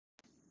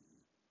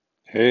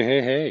Hey,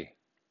 hey, hey.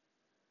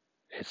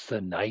 It's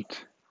the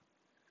night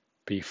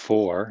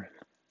before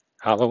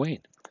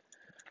Halloween.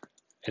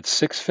 It's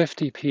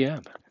 6:50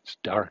 p.m. It's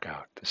dark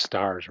out. The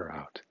stars are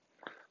out.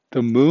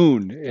 The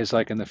moon is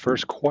like in the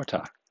first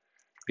quarter,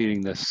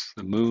 meaning the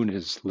moon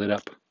is lit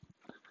up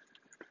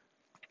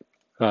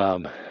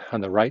um, on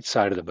the right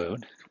side of the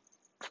moon.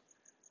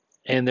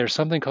 And there's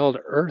something called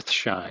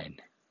earthshine.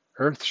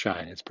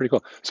 Earthshine. It's pretty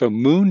cool. So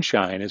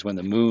moonshine is when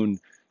the moon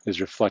is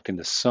reflecting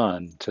the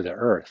sun to the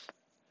earth.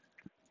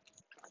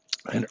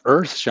 And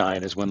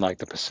earthshine is when like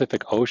the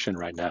Pacific Ocean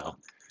right now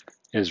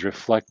is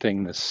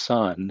reflecting the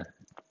sun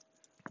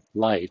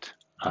light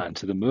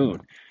onto the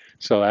moon.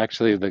 So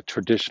actually, the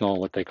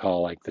traditional, what they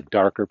call like the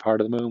darker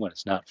part of the moon when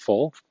it's not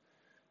full,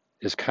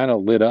 is kind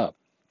of lit up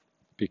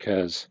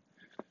because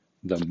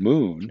the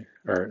moon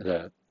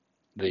or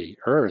the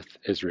Earth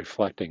is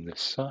reflecting the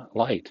sun,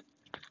 light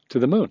to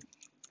the moon.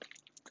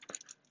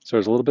 So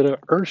there's a little bit of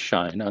Earth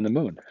shine on the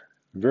moon.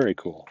 Very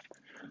cool.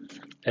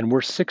 And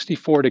we're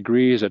 64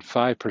 degrees at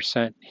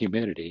 5%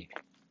 humidity.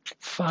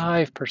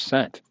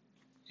 5%.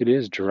 It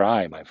is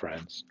dry, my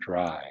friends.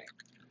 Dry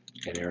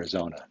in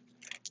Arizona.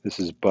 This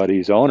is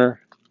Buddy's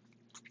owner,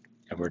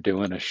 and we're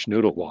doing a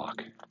schnoodle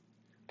walk.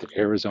 The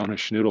Arizona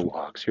Schnoodle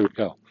Walks. Here we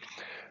go.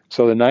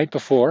 So the night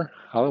before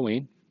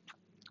Halloween,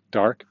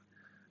 dark,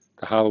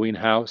 the Halloween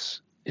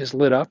house is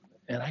lit up,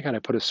 and I got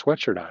to put a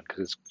sweatshirt on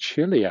because it's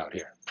chilly out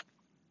here.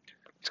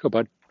 Let's go,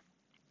 bud.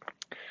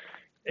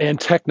 And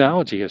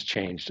technology has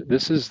changed.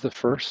 This is the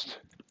first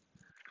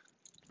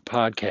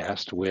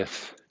podcast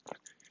with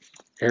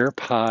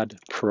AirPod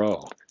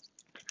Pro.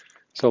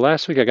 So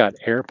last week I got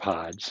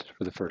AirPods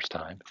for the first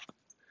time.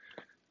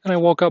 And I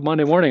woke up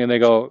Monday morning and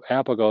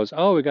Apple goes,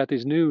 "Oh, we got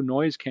these new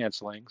noise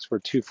cancelings for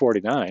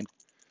 $249." And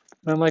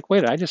I'm like,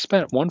 "Wait, I just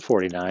spent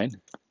 $149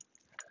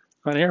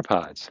 on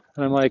AirPods."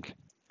 And I'm like,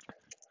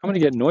 "I'm going to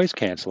get noise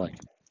canceling.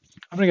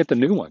 I'm going to get the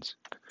new ones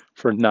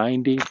for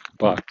 90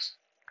 bucks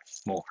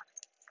more."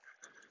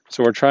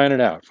 So we're trying it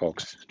out,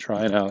 folks.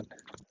 Trying out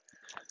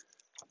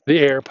the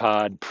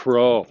AirPod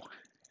Pro,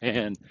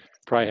 and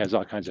probably has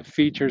all kinds of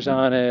features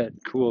on it,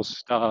 cool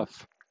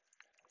stuff.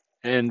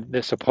 And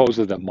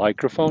supposedly the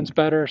microphone's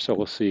better, so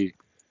we'll see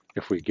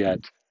if we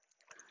get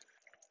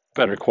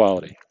better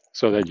quality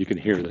so that you can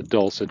hear the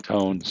dulcet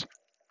tones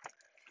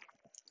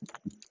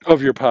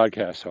of your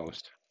podcast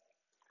host.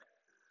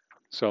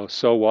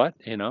 So what?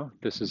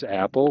 This is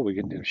Apple. We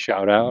can do a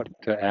shout out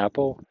to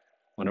Apple,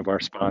 one of our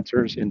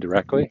sponsors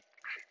indirectly.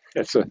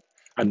 It's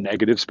a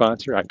negative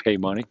sponsor. I pay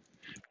money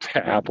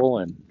to Apple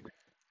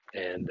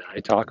and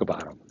I talk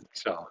about them.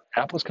 So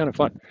Apple's kind of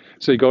fun.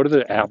 So you go to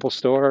the Apple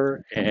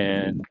store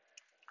and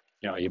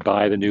you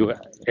buy the new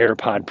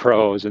AirPod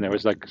Pros, and it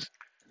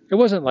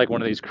wasn't like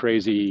one of these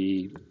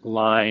crazy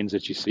lines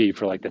that you see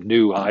for like the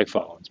new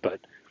iPhones, but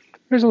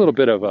there's a little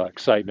bit of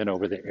excitement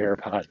over the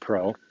AirPod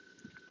Pro.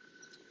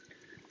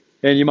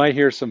 And you might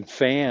hear some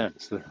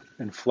fans, the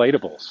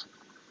inflatables,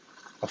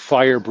 a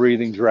fire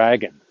breathing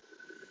dragon.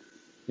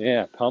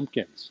 Yeah,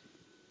 pumpkins.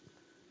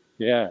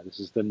 Yeah,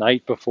 this is the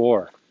night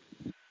before.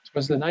 It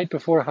was the night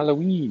before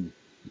Halloween,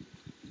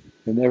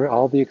 and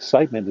all the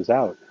excitement is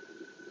out.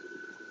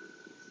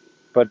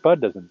 But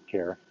Bud doesn't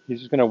care. He's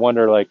just gonna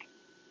wonder, like,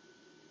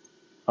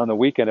 on the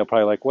weekend, he'll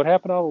probably like, what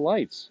happened to all the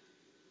lights?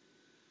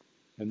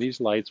 And these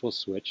lights will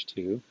switch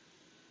to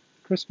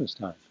Christmas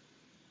time.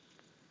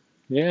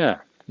 Yeah,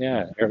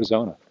 yeah,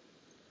 Arizona.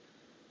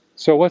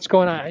 So what's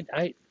going on?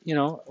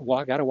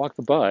 Got to walk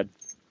the Bud,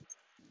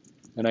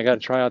 and I got to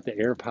try out the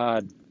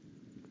AirPod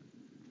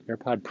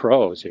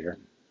Pros here.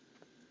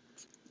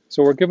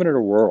 So we're giving it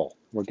a whirl.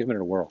 We're giving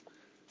it a whirl.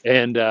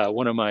 And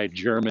one of my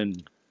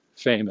German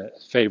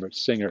favorite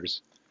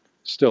singers,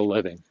 still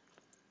living.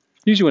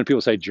 Usually when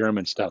people say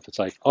German stuff, it's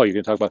like, oh, you're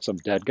going to talk about some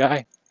dead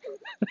guy?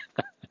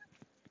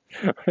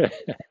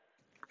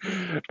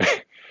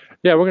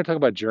 Yeah, we're going to talk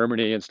about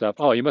Germany and stuff.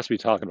 Oh, you must be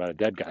talking about a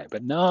dead guy.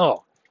 But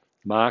no,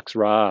 Max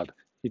Rob.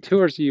 He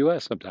tours the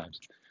U.S. sometimes.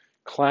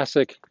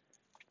 Classic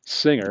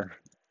singer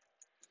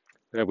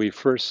that we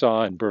first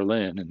saw in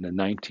Berlin in the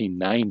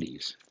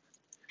 1990s.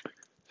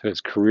 So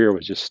his career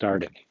was just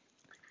starting.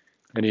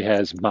 And he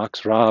has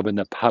Max Rob and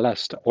the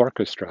Palast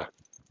Orchestra.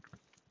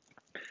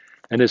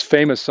 And his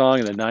famous song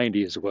in the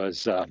 90s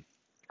was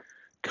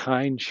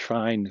Kein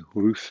Schwein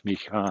ruft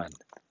mich an,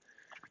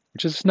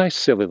 which is a nice,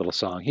 silly little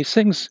song. He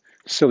sings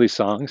silly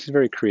songs. He's a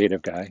very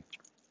creative guy.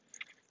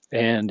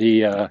 And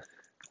he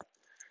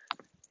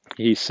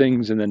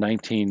sings in the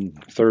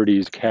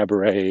 1930s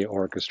cabaret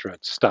orchestra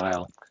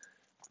style.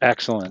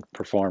 Excellent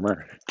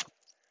performer.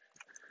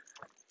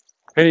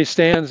 And he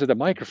stands at the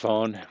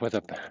microphone with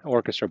an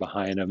orchestra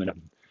behind him in a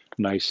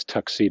nice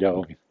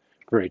tuxedo.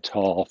 Very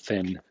tall,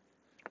 thin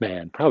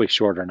man. Probably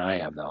shorter than I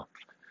am, though.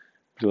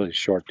 He's a really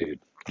short dude.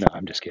 No,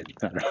 I'm just kidding.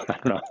 I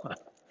don't know.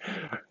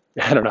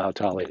 I don't know how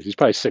tall he is. He's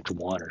probably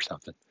 6'1" or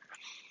something.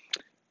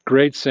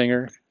 Great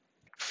singer,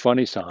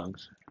 funny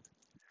songs.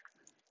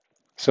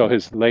 So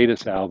his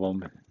latest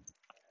album,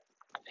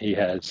 he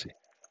has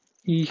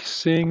Ich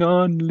sing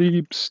am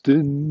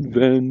liebsten,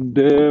 wenn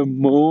der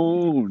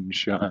Mond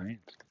scheint.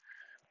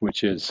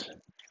 which is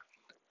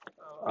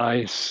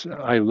I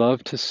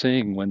love to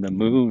sing when the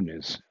moon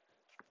is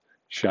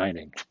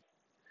shining.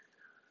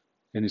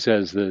 And he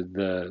says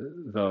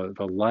the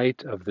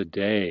light of the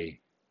day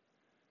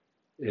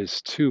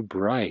is too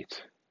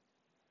bright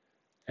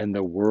and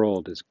the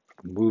world is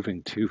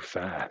moving too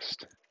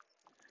fast.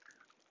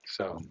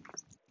 So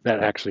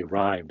that actually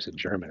rhymes in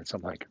German. It's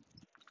something like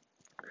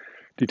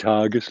Die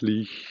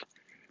Tageslicht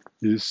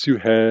ist zu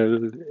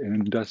hell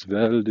und das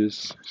Welt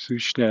ist zu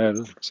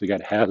schnell. So you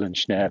got hell and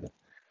schnell.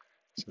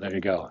 So there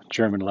you go.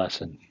 German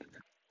lesson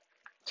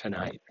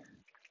tonight.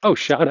 Oh,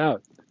 shout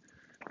out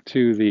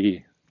to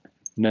the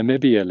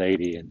Namibia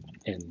lady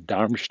in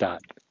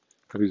Darmstadt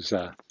who's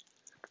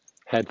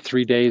had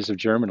 3 days of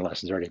German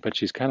lessons already, but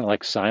she's kind of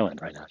like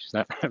silent right now. She's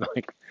not I'm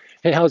like,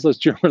 hey, how's those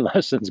German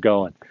lessons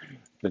going?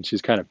 And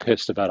she's kind of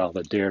pissed about all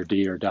the der,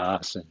 die, or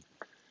das. And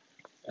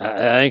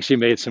I think she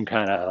made some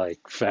kind of like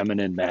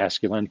feminine,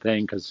 masculine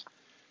thing because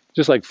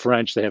just like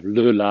French, they have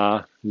le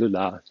la.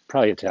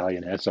 Probably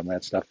Italian has some of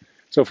that stuff.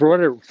 So for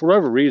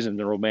whatever reason,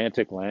 the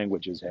romantic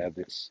languages have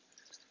this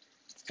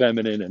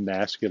feminine and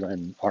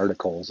masculine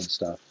articles and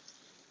stuff.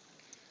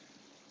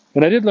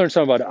 And I did learn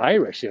something about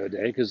Irish the other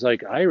day because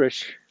like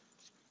Irish,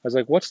 I was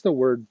like, what's the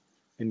word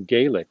in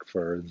Gaelic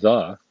for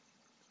the?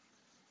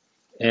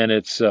 And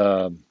it's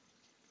an,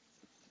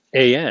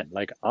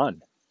 like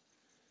on.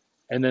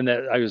 And then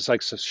I was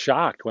like so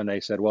shocked when they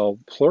said, well,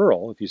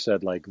 plural, if you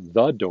said like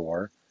the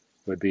door,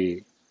 would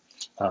be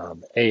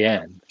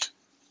an,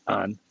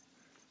 on.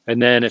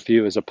 And then if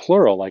you was a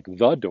plural, like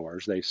the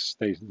doors,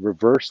 they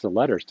reverse the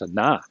letters to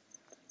na,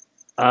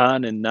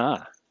 on and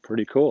na.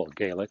 Pretty cool,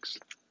 Gaelics.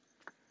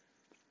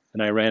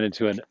 And I ran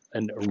into a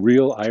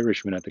real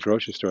Irishman at the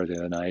grocery store the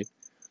other night.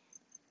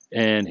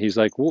 And he's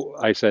like, well,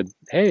 I said,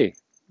 hey,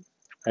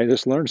 I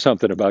just learned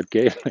something about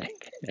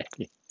Gaelic.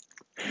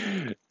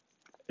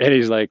 And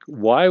he's like,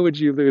 why would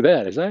you do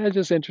that? Is I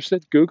just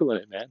interested? Googling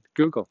it, man.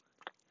 Google.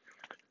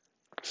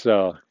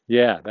 So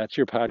yeah, that's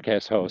your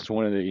podcast host.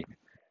 One of the,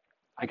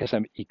 I guess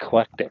I'm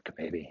eclectic,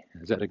 maybe.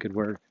 Is that a good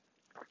word?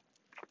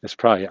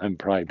 I'm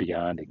probably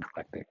beyond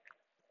eclectic.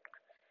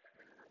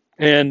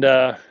 And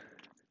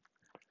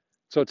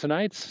so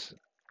tonight's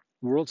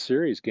World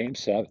Series, Game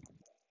 7.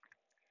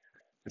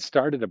 It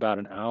started about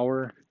an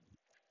hour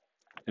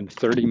and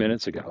 30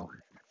 minutes ago.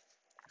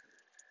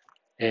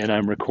 And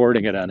I'm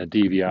recording it on a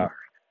DVR.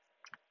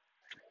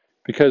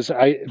 Because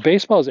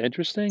baseball is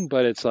interesting,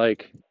 but it's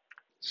like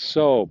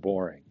so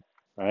boring,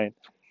 right?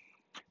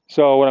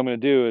 So what I'm going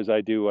to do is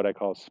I do what I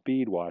call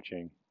speed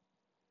watching,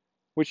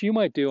 which you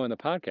might do on the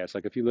podcast.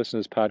 Like if you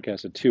listen to this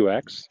podcast at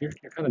 2x, you're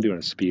kind of doing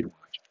a speed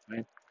watch,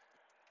 right?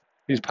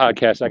 These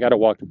podcasts, I got to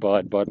walk to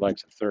Bud. Bud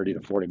likes a 30 to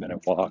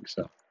 40-minute walk,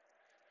 so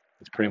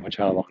that's pretty much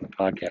how long the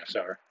podcasts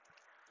are.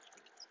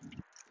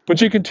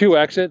 But you can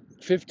 2x it,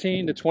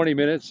 15 to 20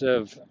 minutes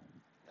of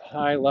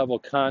high-level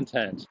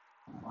content,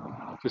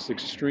 just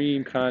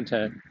extreme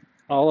content,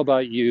 all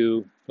about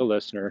you, the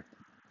listener,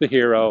 the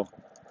hero.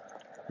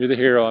 You're the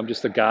hero. I'm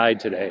just the guide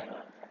today.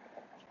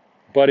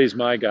 Buddy's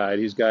my guide.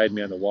 He's guiding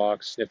me on the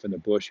walk, sniffing the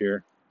bush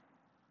here.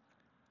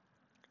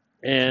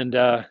 And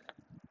I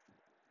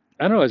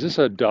don't know. Is this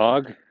a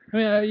dog? I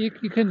mean,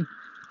 you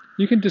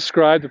can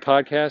describe the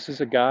podcast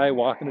as a guy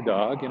walking a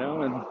dog,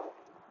 and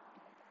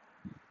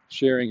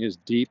sharing his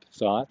deep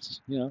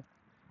thoughts.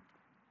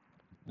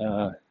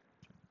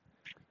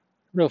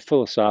 Real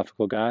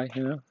philosophical guy.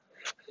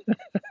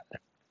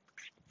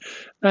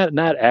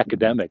 Not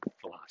academic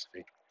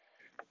philosophy,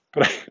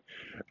 but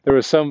there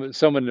was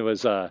someone who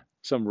was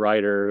some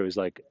writer who was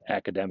like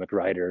academic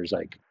writers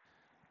like,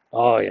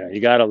 oh, you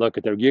got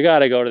to you got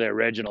to go to the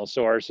original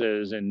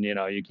sources, and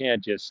you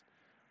can't just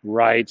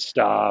write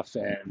stuff,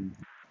 and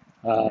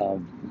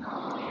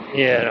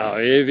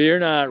if you're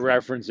not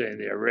referencing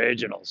the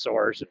original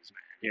sources,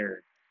 man,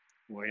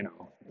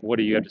 what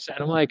do you have to say?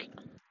 And I'm like,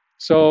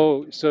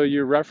 so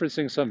you're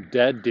referencing some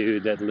dead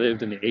dude that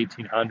lived in the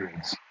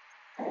 1800s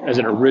as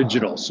an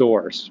original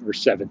source, or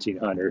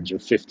 1700s or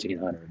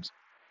 1500s.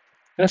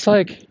 That's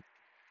like,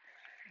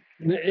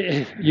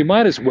 you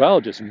might as well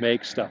just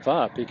make stuff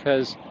up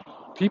because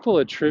people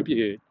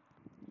attribute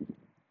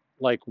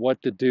like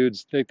what the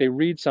dudes think. They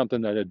read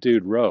something that a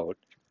dude wrote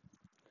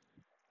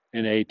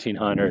in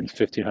 1800s,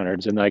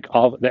 1500s, and like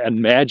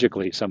and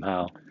magically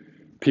somehow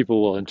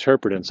people will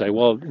interpret it and say,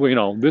 well,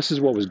 this is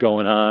what was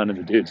going on in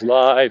the dude's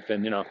life,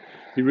 and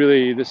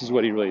this is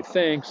what he really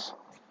thinks.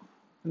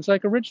 And it's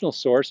like original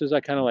sources. I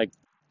kind of like,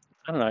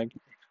 I don't know,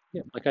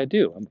 yeah, like I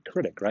do. I'm a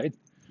critic, right?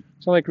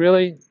 So like,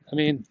 really, I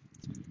mean,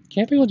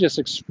 can't people just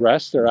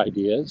express their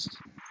ideas?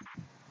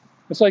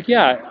 It's like,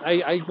 yeah,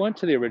 I went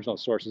to the original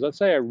sources. Let's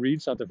say I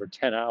read something for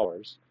 10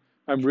 hours.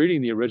 I'm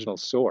reading the original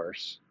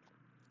source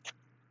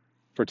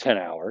for 10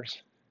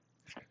 hours.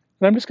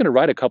 And I'm just going to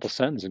write a couple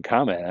sentences and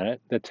comment on it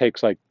that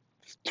takes like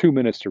 2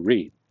 minutes to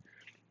read.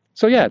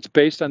 So yeah, it's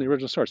based on the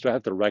original source. Do I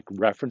have to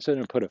reference it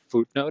and put a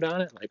footnote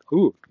on it? Like,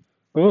 ooh.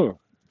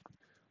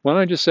 Why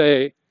don't I just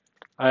say,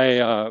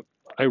 I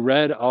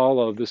read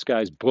all of this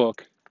guy's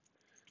book.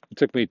 It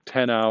took me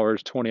 10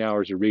 hours, 20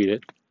 hours to read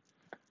it.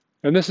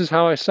 And this is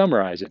how I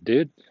summarize it,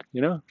 dude.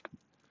 You know,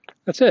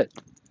 that's it.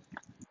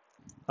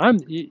 I'm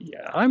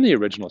I'm the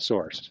original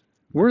source.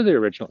 We're the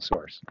original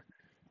source.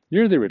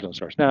 You're the original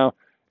source. Now,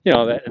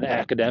 that in the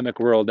academic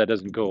world that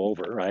doesn't go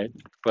over, right?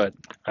 But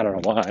I don't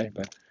know why.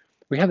 But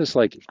we have this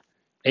like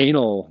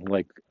anal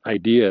like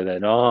idea that you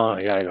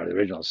gotta go to the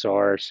original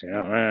source.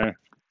 I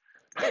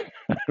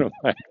don't know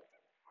why.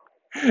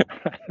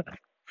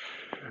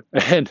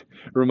 And it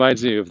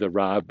reminds me of the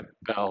Rob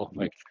Bell,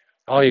 like,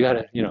 you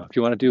gotta, if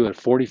you want to do a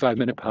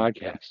 45-minute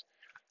podcast,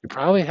 you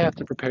probably have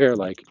to prepare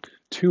like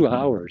 2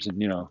 hours,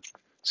 and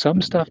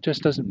some stuff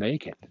just doesn't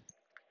make it,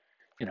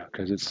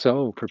 because it's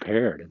so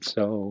prepared, it's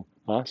so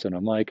awesome.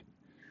 I'm like,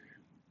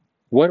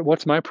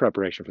 what's my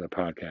preparation for the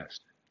podcast?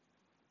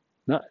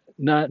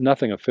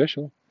 Nothing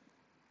official.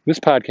 This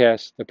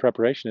podcast, the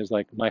preparation is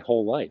like my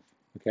whole life.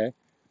 Okay,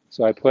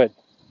 so I put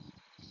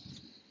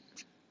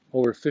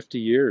over 50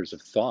 years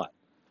of thought.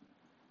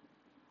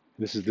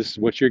 This is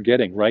what you're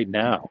getting right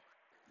now.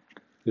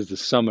 Is the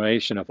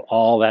summation of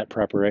all that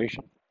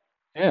preparation.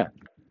 Yeah,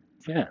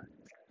 yeah.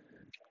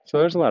 So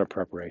there's a lot of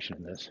preparation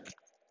in this.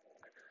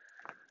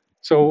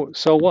 So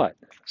what?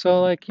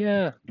 So like,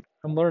 yeah,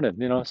 I'm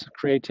learning. It's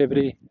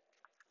creativity,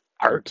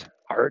 art.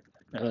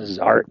 This is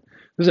art.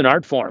 This is an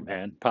art form,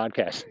 man.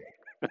 Podcast.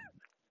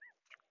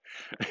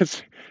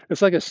 It's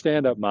it's like a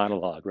stand-up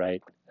monologue,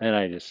 right? And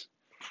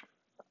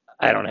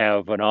I don't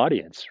have an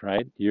audience,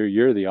 right?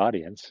 You're the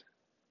audience,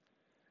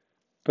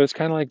 but it's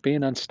kind of like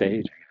being on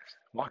stage, I guess.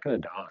 Walking the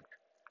dog.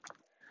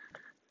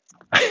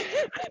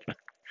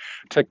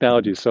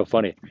 Technology is so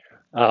funny.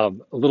 A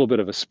little bit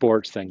of a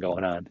sports thing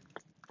going on.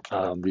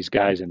 These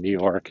guys in New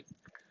York,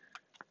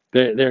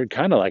 they're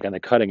kind of like on the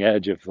cutting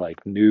edge of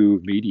like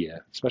new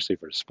media, especially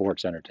for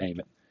sports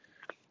entertainment.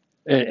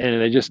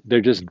 And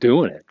they're just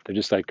doing it. They're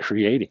just like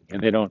creating, and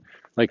they don't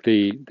like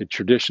the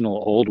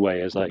traditional old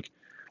way is like,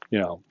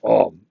 I'm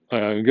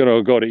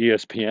gonna go to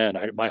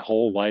ESPN. My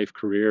whole life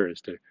career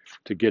is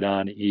to get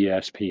on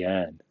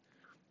ESPN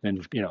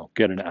and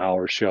get an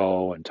hour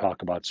show and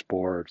talk about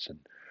sports, and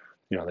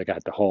they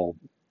got the whole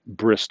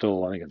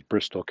Bristol, I think it's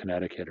Bristol,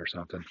 Connecticut or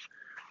something,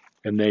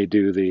 and they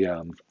do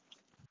the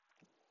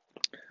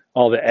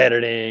all the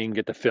editing,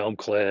 get the film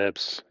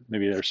clips.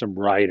 Maybe there's some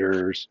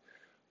writers,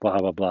 blah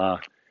blah blah,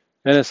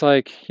 and it's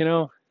like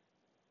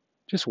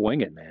just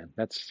wing it, man.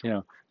 That's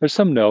there's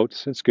some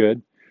notes, it's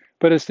good,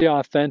 but it's the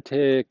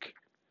authentic,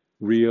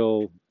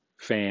 real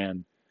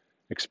fan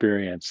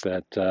experience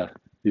that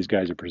these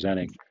guys are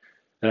presenting.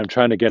 And I'm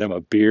trying to get them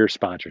a beer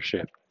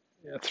sponsorship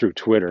through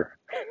Twitter.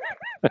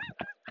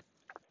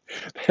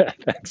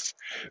 That's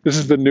This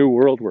is the new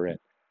world we're in.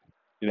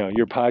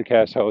 Your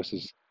podcast host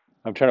is.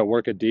 I'm trying to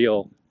work a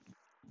deal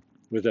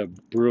with a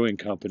brewing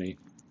company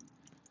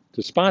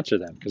to sponsor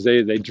them because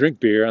they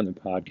drink beer on the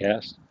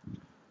podcast,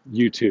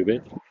 YouTube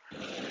it.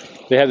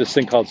 They have this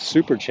thing called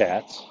Super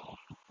Chats,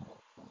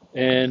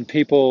 and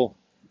people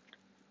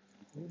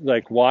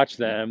like watch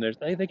them.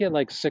 They get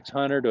like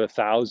 600 to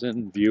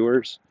 1,000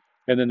 viewers,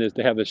 and then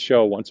they have this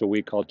show once a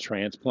week called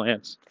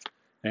Transplants,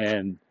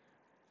 and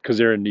because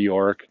they're in New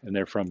York and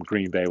they're from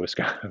Green Bay,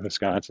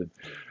 Wisconsin,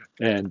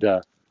 and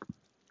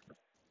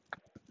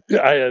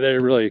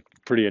they're really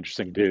pretty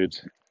interesting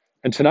dudes.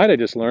 And tonight I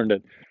just learned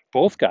that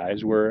both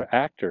guys were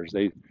actors.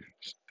 They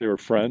were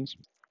friends.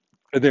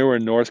 They were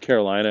in North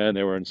Carolina and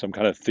they were in some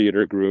kind of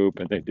theater group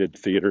and they did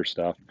theater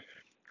stuff.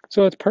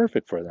 So it's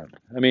perfect for them.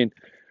 I mean,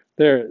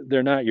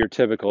 they're not your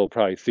typical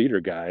probably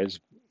theater guys,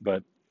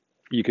 but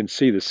you can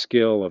see the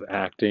skill of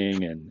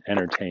acting and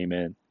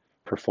entertainment,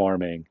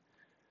 performing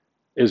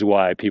is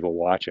why people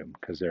watch them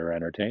because they're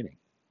entertaining.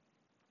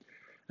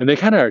 And they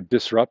kind of are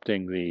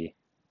disrupting the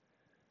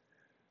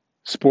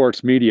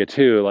sports media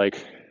too.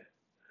 Like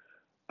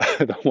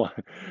the one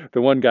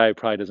the one guy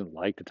probably doesn't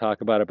like to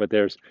talk about it, but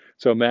there's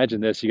so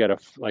imagine this: you got a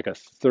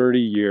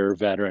 30-year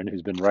veteran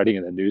who's been writing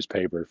in the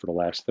newspaper for the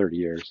last 30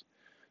 years,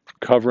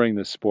 covering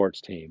the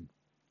sports team,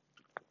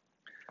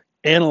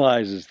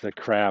 analyzes the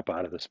crap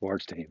out of the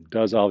sports team,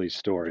 does all these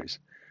stories,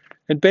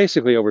 and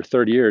basically over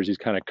 30 years he's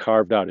kind of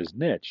carved out his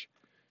niche.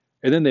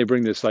 And then they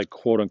bring this like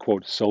quote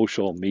unquote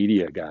social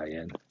media guy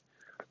in,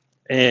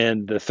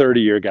 and the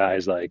 30-year guy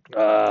is like,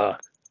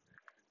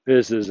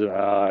 this is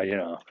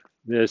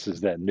this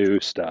is that new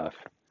stuff.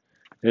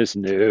 It's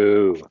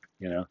new,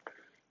 you know.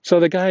 So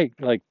the guy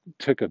like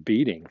took a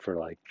beating for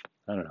like,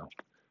 I don't know,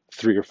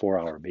 3 or 4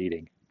 hour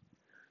meeting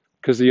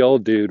because the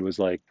old dude was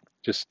like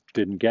just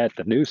didn't get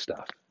the new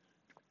stuff.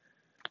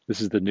 This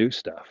is the new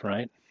stuff,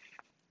 right?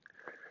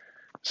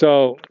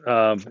 So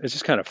it's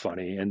just kind of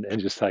funny, and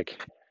just like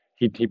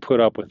he put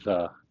up with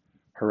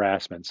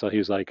harassment, so he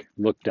was like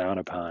looked down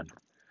upon,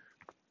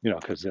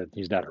 because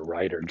he's not a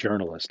writer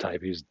journalist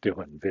type. He's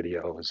doing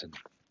videos and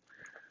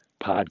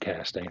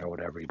podcasting or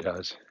whatever he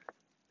does.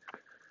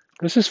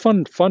 This is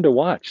fun to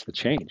watch the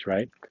change,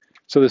 right?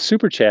 So the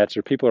super chats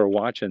are people are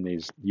watching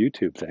these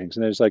YouTube things,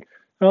 and there's like,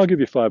 oh, I'll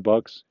give you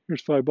 $5.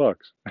 Here's $5.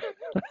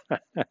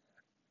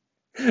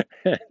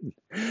 And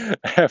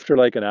after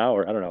like an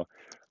hour, I don't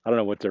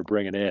know what they're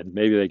bringing in.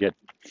 Maybe they get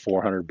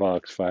 $400,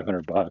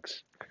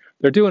 $500.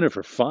 they're doing it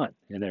for fun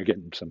and they're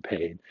getting some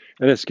paid,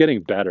 and it's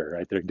getting better,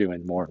 right? They're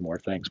doing more and more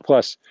things.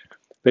 Plus,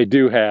 they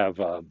do have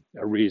a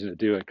reason to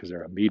do it because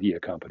they're a media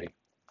company.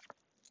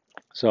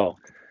 So,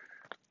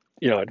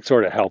 it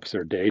sort of helps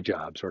their day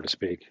job, so to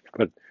speak.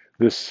 But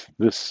this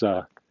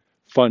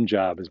fun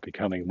job is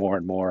becoming more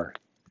and more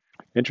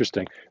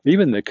interesting.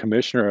 Even the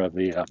commissioner of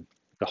the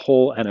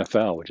whole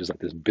NFL, which is like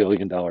this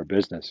billion-dollar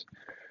business,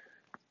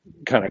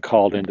 kind of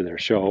called into their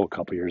show a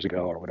couple years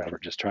ago or whatever,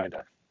 just trying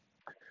to,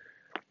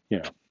 you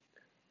know,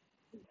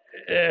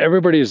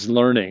 everybody's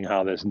learning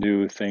how this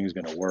new thing's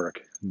going to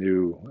work.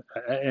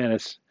 And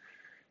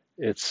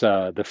it's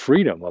the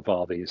freedom of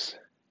all these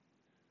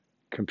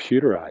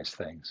computerized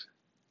things,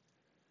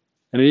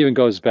 and it even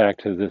goes back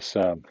to this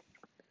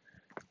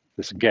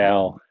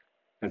gal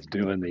that's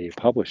doing the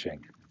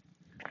publishing.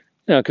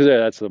 Because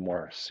that's the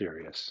more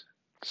serious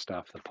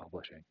stuff, the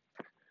publishing,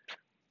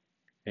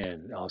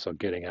 and also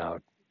getting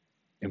out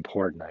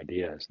important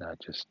ideas, not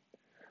just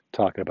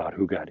talking about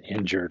who got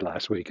injured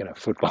last week in a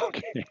football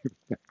game.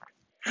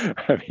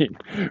 I mean,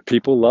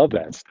 people love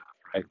that stuff,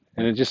 right?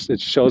 And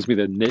it shows me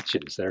the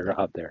niches that are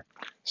out there.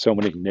 So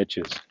many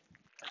niches.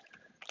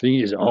 So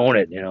you just own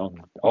it,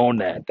 own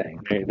that thing.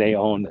 They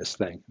own this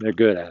thing. They're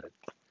good at it.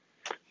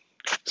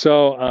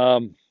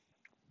 So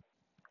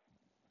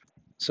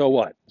so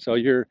what? So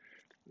you're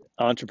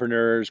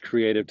entrepreneurs,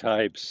 creative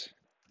types.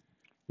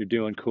 You're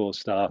doing cool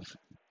stuff,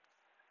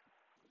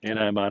 and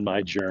I'm on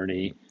my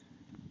journey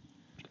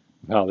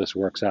of how this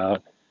works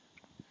out.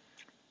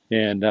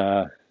 And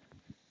I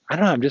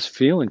don't know. I'm just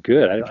feeling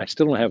good. I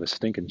still don't have a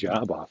stinking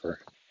job offer,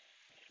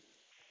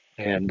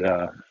 and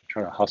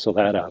trying to hustle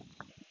that up.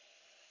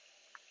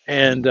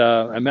 And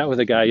I met with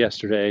a guy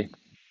yesterday.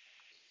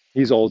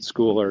 He's old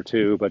schooler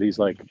too, but he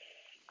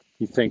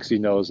thinks he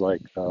knows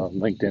like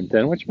LinkedIn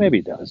thing, which maybe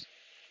he does.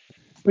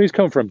 But he's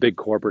come from big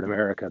corporate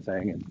America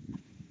thing, and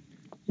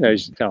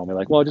he's telling me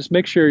like, well, just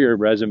make sure your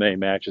resume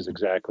matches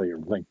exactly your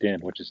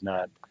LinkedIn, which is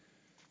not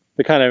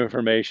the kind of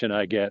information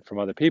I get from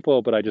other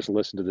people. But I just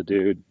listen to the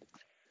dude,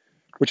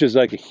 which is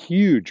like a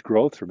huge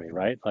growth for me,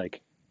 right?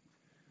 Like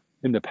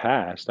in the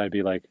past, I'd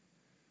be like,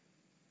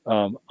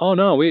 oh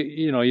no,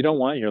 you don't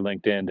want your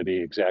LinkedIn to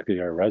be exactly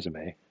your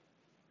resume.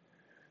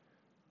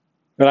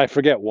 And I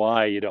forget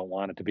why you don't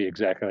want it to be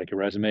exactly like your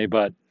resume,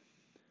 but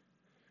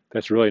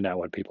that's really not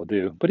what people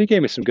do. But he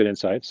gave me some good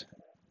insights.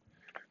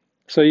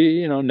 So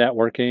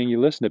networking, you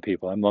listen to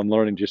people. I'm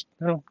learning just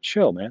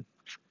chill, man.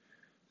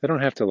 They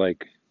don't have to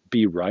like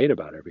be right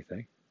about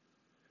everything.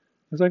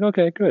 It's like,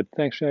 okay, good,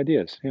 thanks for the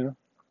ideas.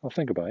 I'll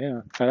think about it.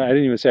 Yeah, I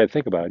didn't even say I'd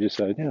think about it. I just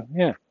said,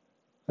 yeah,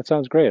 that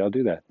sounds great. I'll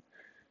do that.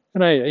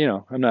 And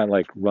I'm not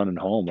like running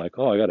home like,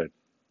 oh, I got to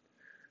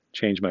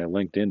change my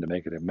LinkedIn to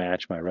make it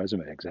match my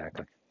resume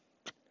exactly.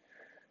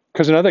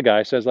 Because another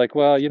guy says like,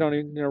 well, you don't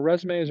even,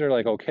 resumes are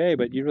like okay,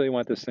 but you really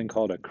want this thing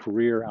called a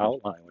career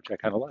outline, which I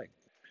kind of like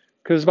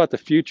because it's about the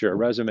future. A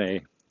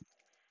resume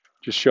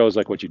just shows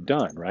like what you've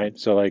done, right?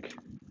 So like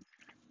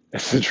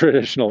it's the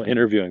traditional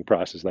interviewing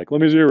process. Like, let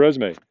me see your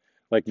resume.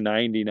 Like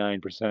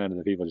 99% of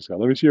the people just go,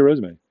 let me see your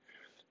resume.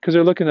 Because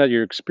they're looking at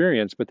your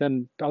experience, but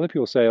then other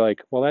people say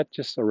like, well, that's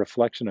just a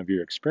reflection of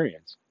your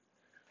experience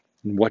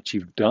and what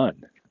you've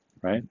done,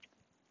 right?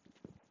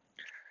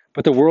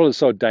 But the world is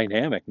so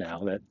dynamic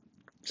now that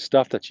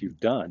stuff that you've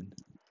done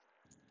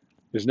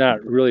is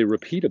not really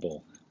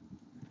repeatable.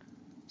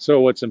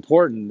 So what's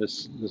important,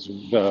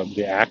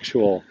 the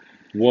actual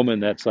woman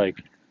that's like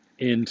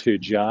into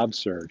job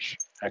search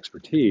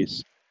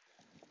expertise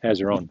has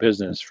her own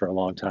business for a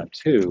long time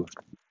too.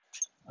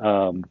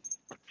 Um,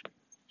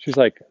 she's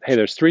like, hey,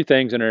 there's three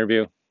things in an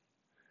interview: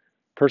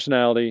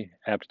 personality,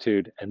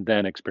 aptitude, and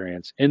then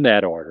experience. In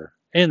that order.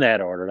 In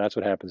that order. That's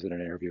what happens in an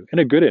interview. In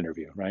a good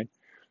interview, right?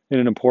 In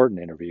an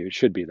important interview, it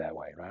should be that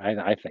way, right?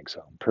 I think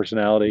so.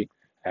 Personality,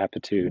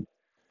 aptitude,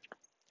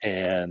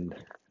 and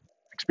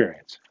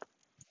experience.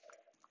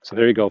 So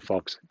there you go,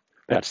 folks.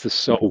 That's the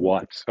so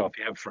what. So if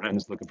you have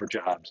friends looking for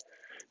jobs,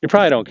 you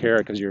probably don't care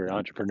because you're an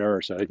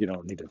entrepreneur, so you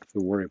don't need to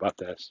worry about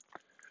this.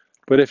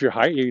 But if you're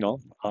hiring,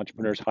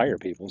 entrepreneurs hire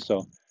people,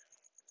 so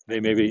they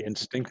maybe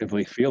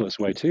instinctively feel this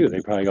way too.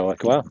 They probably go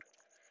like, well,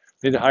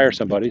 I need to hire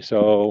somebody,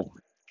 so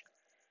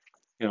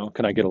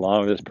can I get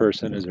along with this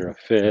person? Is there a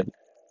fit?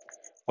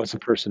 What's the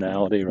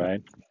personality,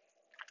 right?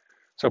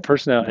 So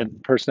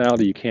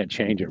personality, you can't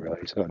change it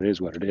really. So it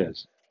is what it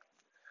is.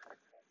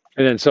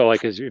 And then so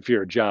like if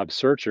you're a job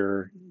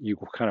searcher, you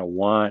kind of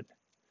want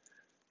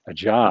a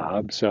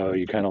job, so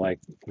you kind of like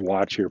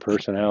watch your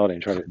personality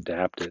and try to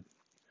adapt it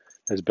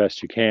as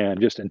best you can,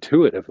 just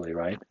intuitively,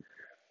 right?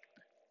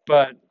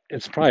 But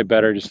it's probably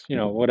better just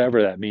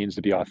whatever that means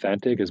to be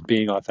authentic. Is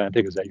being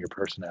authentic, is that your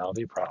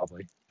personality?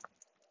 Probably.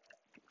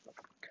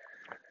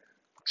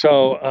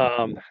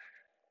 So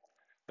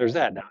there's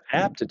that. Now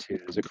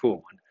aptitude is a cool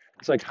one.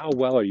 It's like how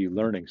well are you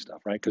learning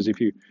stuff, right? Because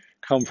if you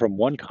come from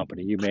one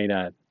company, you may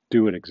not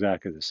do it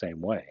exactly the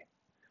same way.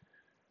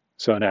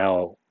 So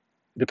now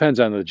it depends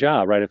on the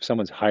job, right? If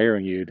someone's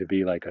hiring you to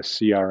be like a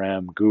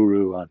CRM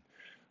guru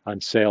on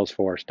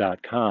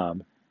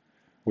Salesforce.com,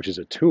 which is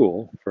a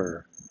tool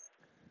for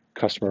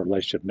customer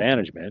relationship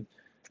management,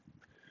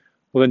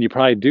 well, then you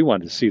probably do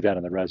want to see that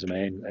on the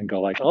resume and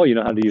go like, oh, you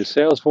know how to use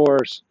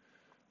Salesforce.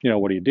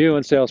 What do you do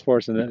in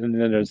Salesforce? And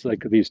then there's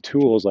like these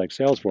tools like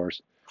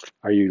Salesforce.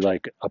 Are you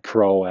like a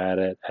pro at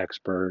it,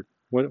 expert?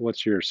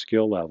 What's your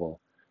skill level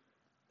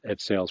at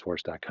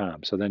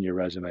Salesforce.com? So then your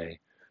resume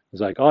is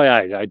like, oh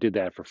yeah, I did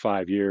that for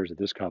 5 years at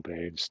this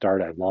company.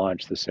 I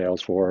launched the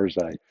Salesforce.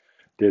 I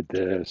did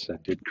this. I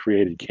did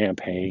created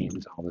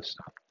campaigns, all this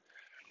stuff.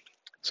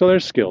 So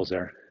there's skills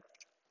there.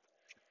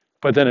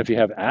 But then if you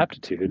have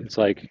aptitude, it's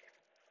like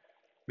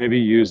maybe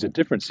you use a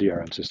different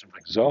CRM system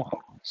like Zoho.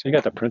 So you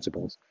got the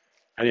principles.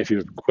 And if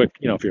you're quick,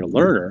 if you're a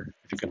learner,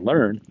 if you can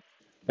learn,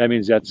 that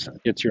means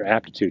it's your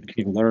aptitude.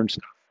 Can you learn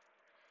stuff?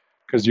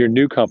 Because your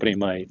new company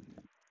might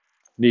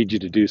need you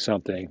to do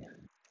something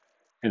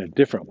in a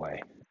different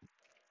way,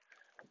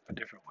 a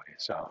different way.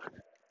 So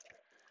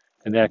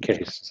in that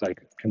case, it's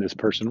like, can this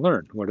person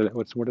learn? What are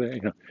they?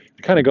 It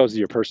kind of goes to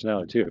your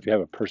personality too. If you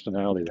have a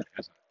personality that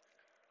has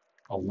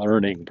a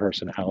learning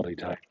personality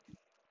type,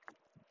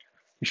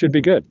 you should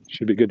be good. You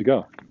should be good to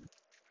go.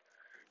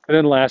 And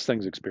then the last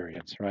thing's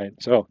experience, right?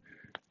 So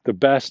the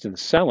best in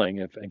selling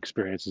if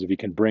experience is if you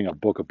can bring a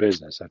book of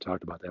business. I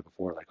talked about that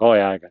before. Like, oh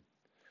yeah, I got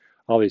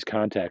all these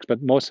contacts,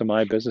 but most of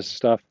my business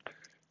stuff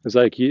is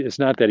like it's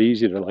not that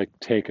easy to like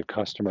take a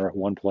customer at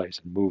one place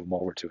and move them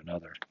over to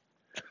another.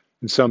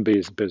 In some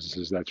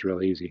businesses, that's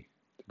real easy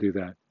to do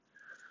that.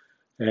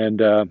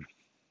 And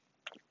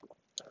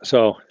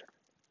so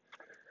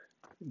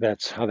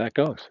that's how that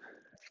goes.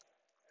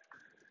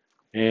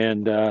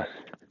 And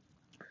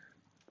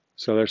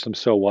so there's some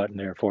so what in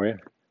there for you.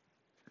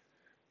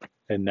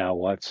 And now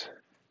what's.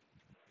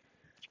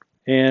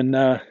 And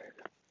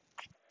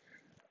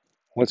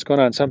what's going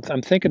on? So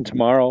I'm thinking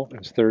tomorrow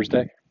is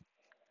Thursday.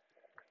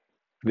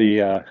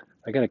 I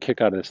got a kick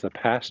out of this. The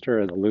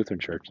pastor of the Lutheran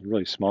church, a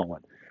really small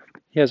one,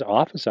 he has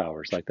office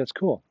hours. Like that's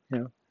cool.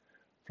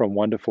 From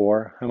 1 to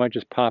 4. I might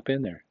just pop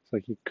in there. It's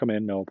like you come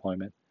in, no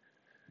appointment,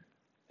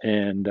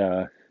 and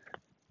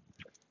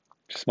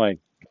just might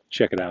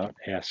check it out,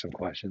 ask some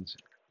questions.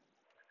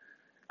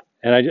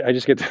 And I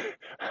just get to,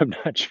 I'm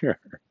not sure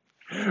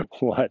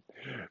what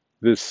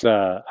this.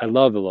 I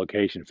love the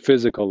location,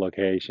 physical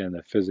location,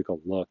 the physical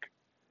look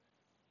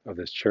of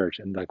this church,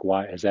 and like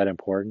why is that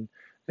important?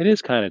 It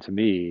is kind of to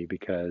me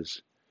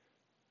because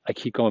I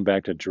keep going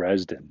back to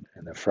Dresden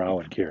and the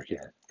Frauenkirche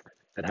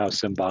and how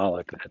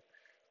symbolic that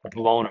a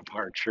blown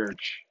apart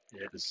church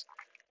is,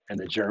 and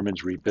the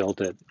Germans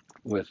rebuilt it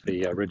with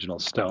the original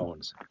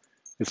stones.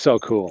 It's so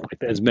cool,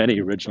 like as many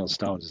original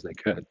stones as they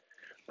could.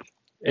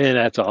 And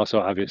that's also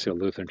obviously a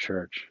Lutheran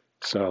church.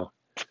 So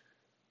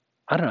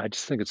I don't know, I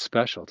just think it's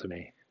special to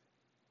me.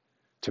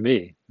 To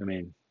me, I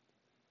mean,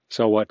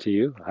 so what to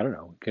you? I don't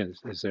know.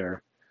 Is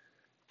there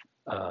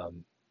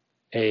um,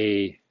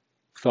 a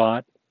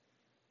thought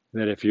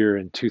that if you're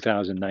in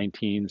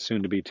 2019,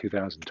 soon to be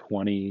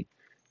 2020,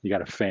 you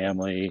got a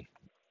family,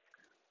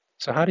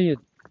 so how do you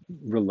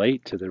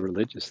relate to the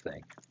religious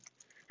thing?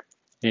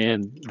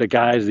 And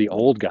the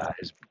old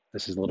guys,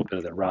 this is a little bit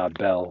of the Rob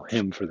Bell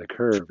hymn for the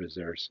curve, is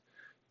there's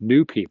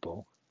new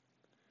people,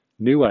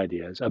 new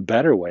ideas, a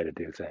better way to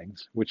do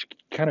things, which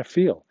kind of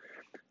feel.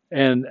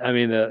 And I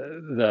mean,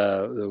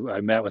 I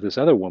met with this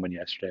other woman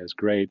yesterday. It was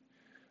great.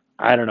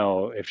 I don't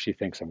know if she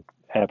thinks I'm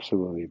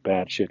absolutely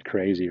batshit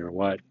crazy or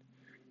what.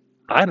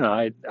 I don't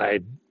know. I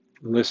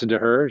listened to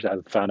her.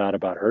 I found out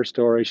about her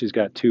story. She's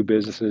got 2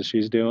 businesses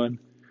she's doing.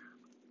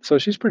 So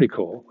she's pretty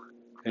cool.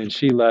 And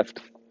she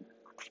left.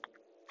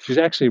 She's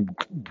actually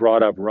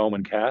brought up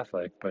Roman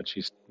Catholic, but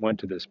she went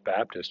to this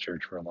Baptist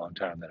church for a long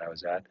time that I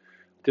was at.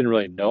 Didn't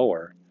really know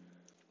her.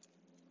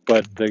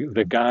 But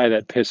the guy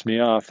that pissed me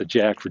off, the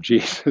Jack for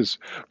Jesus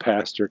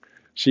pastor,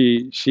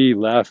 she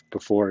left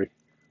before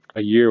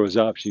a year was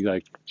up.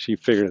 She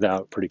figured it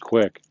out pretty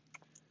quick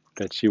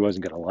that she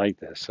wasn't going to like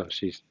this, so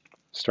she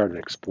started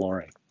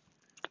exploring.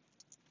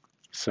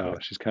 So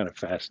she's kind of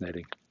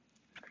fascinating.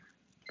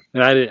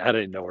 And I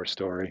didn't know her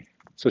story.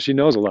 So she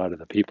knows a lot of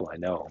the people I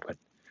know, but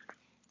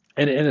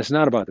and it's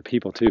not about the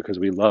people too, because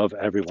we love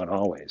everyone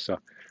always. So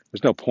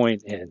there's no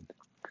point in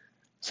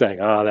saying,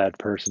 "Oh, that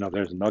person over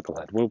there's a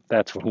knucklehead." Well,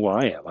 that's who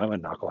I am. I'm a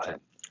knucklehead.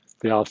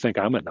 They all think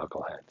I'm a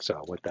knucklehead.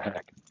 So what the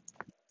heck?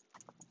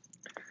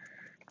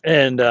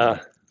 And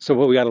so,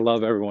 what we got to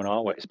love everyone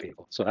always,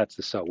 people. So that's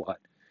the so what.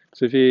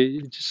 So if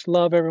you just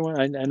love everyone,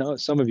 I know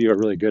some of you are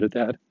really good at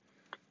that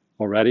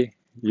already.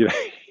 You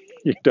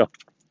you don't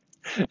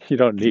you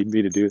don't need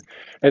me to do.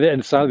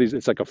 And some of these,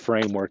 it's like a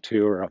framework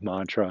too, or a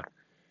mantra,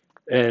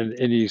 and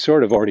you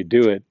sort of already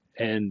do it,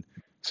 and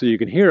so you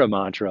can hear a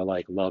mantra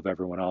like love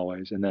everyone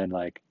always, and then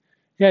like,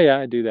 yeah,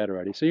 I do that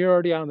already. So you're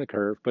already on the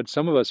curve, but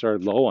some of us are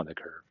low on the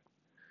curve.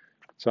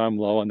 So I'm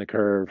low on the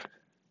curve,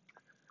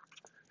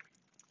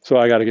 so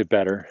I got to get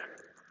better.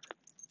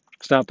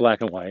 It's not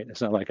black and white.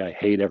 It's not like I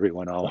hate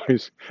everyone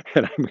always,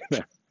 and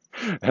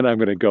I'm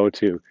gonna go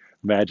to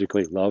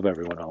magically love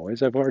everyone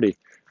always.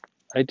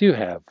 I do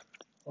have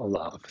a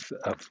love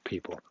of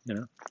people.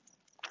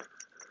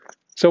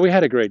 So we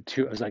had a great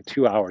two. It was like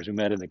 2 hours. We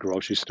met in the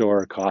grocery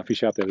store, a coffee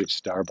shop. They had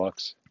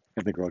Starbucks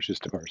in the grocery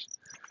stores.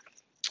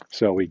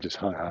 So we just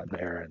hung out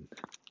there,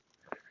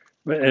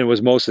 and it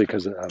was mostly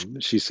because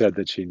she said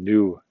that she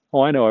knew.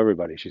 Oh, I know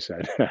everybody. She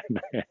said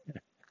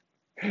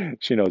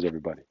she knows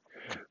everybody.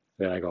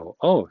 Then I go,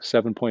 oh,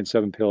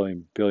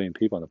 7.7 billion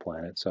people on the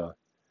planet. So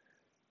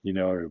you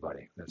know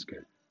everybody. That's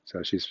good.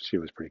 So she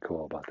was pretty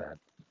cool about that.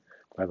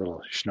 My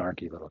little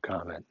snarky little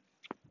comment.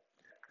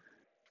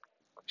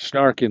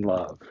 Snark in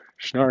love.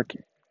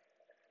 Snarky.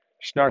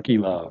 Snarky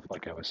love,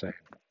 like I was saying.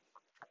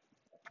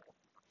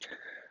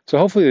 So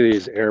hopefully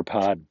these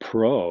AirPod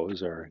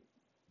Pros are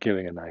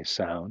giving a nice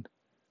sound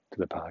to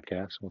the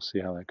podcast. We'll see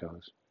how that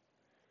goes.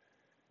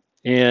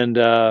 And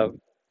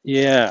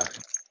yeah,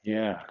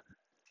 yeah,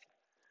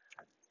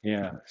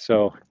 yeah.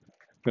 So I'm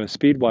going to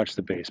speed watch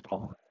the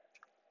baseball.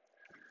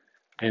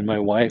 And my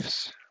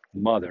wife's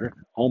mother,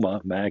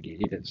 Oma Maggie,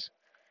 is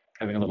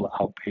having a little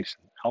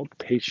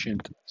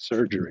outpatient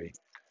surgery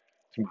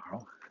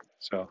tomorrow.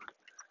 So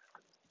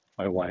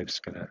my wife's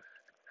going to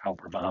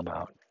help her mom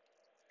out,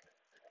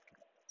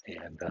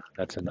 and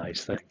that's a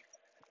nice thing.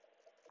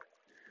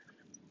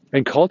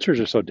 And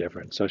cultures are so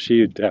different. So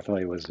she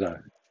definitely was.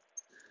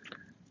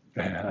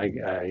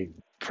 I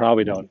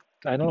probably don't.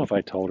 I don't know if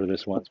I told her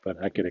this once,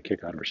 but I get a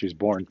kick out of her. She was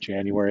born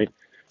January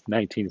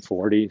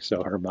 1940,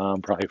 so her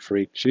mom probably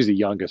freaked. She's the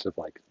youngest of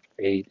like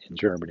eight in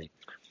Germany,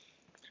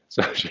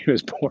 so she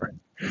was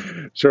born.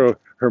 So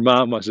her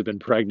mom must have been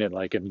pregnant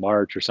like in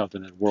March or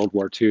something, and World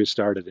War II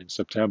started in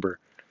September.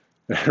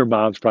 And her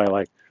mom's probably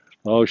like,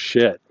 "Oh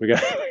shit, we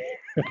got,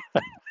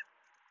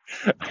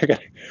 I got,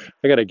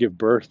 I got to give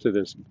birth to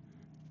this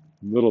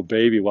little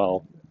baby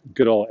while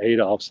good old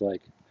Adolf's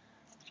like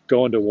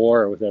going to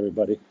war with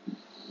everybody."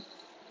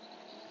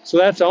 So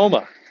that's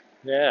Oma.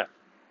 Yeah,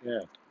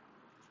 yeah.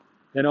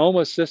 And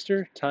Oma's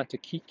sister, Tante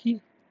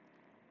Kiki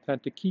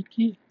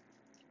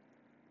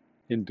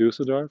in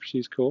Dusseldorf.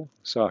 She's cool.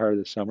 Saw her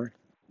this summer.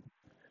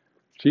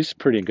 She's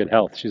pretty in good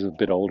health. She's a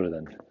bit older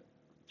than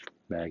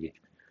Maggie.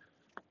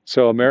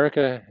 So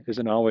America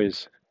isn't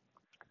always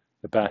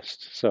the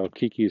best. So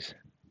Kiki's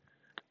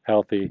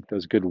healthy,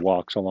 does good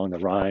walks along the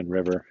Rhine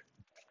River,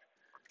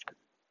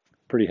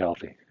 pretty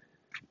healthy.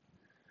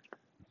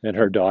 And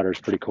her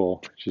daughter's pretty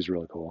cool. She's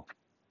really cool.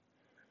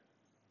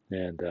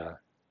 And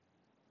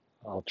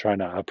I'll try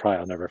not.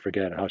 I'll never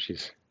forget how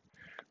she's.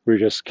 We were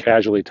just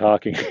casually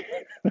talking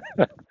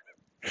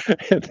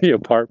in the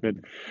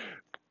apartment,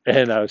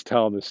 and I was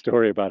telling the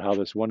story about how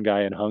this one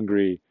guy in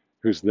Hungary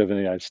who's living in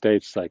the United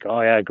States, like,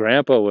 oh yeah,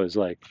 Grandpa was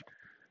like,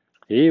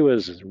 he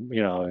was,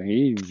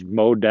 he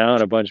mowed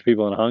down a bunch of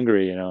people in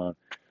Hungary, it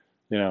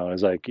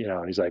was like,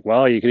 he's like,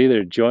 well, you could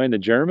either join the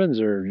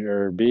Germans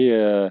or be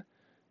a,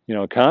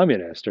 a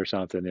communist or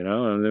something,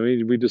 and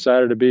then we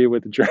decided to be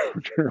with the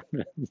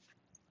Germans.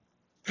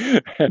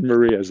 And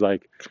Maria's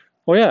like,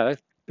 oh yeah,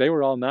 they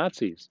were all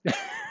Nazis.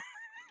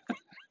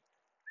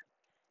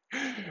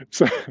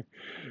 So,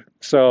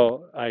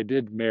 so I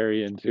did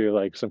marry into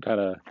like some kind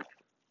of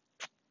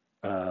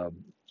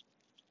um,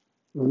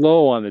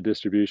 low on the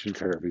distribution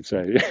curve, you'd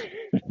say.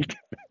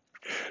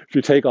 If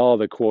you take all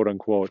the quote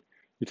unquote,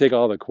 you take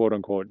all the quote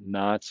unquote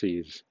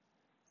Nazis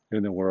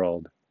in the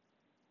world,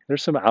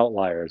 there's some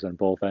outliers on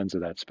both ends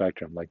of that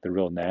spectrum, like the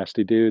real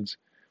nasty dudes.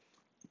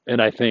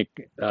 And I think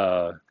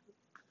the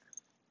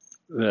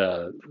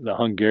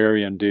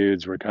Hungarian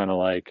dudes were kind of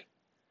like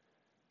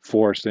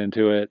forced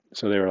into it,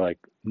 so they were like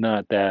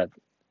not that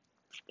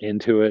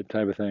into it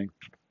type of thing.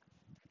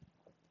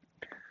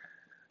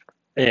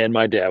 And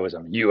my dad was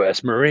a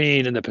U.S.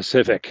 Marine in the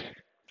Pacific,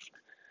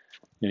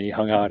 and he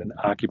hung out in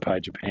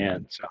occupied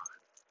Japan. So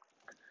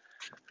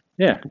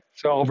yeah,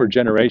 so over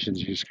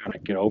generations, you just kind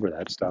of get over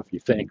that stuff.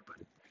 You think,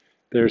 but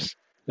there's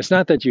it's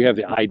not that you have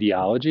the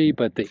ideology,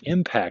 but the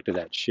impact of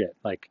that shit.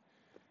 Like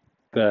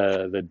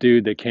the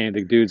dudes that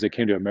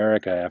came to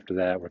America after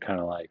that were kind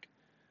of like,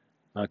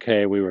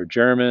 okay, we were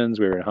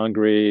Germans, we were in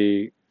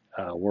Hungary,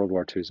 World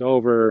War II's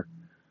over.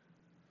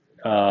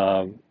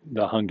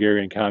 The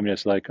Hungarian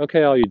communists like,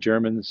 okay, all you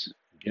Germans,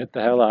 get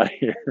the hell out of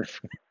here.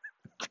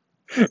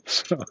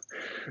 so,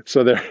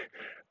 so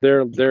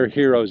their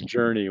hero's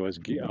journey was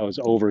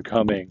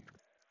overcoming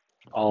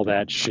all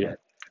that shit,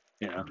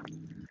 you know,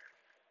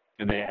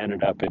 and they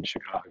ended up in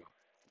Chicago.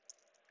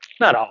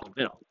 Not all,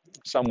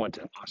 some went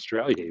to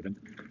Australia even,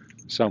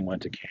 some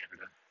went to Canada.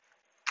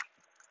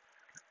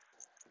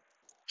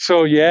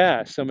 So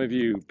yeah, some of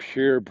you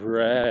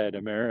purebred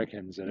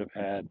Americans that have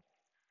had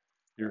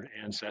your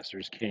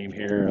ancestors came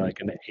here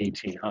like in the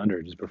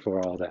 1800s before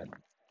all that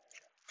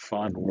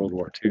fun World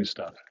War II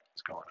stuff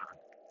was going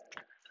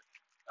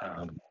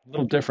on. A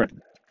little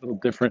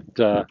different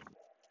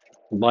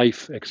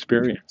life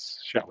experience,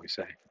 shall we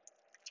say?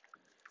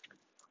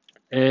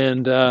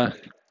 And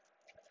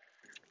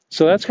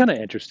so that's kind of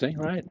interesting,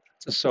 right?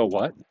 It's a so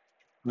what?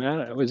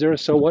 Yeah, was there a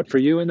so what for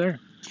you in there?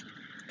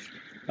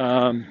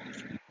 Um,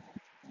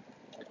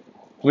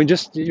 I mean,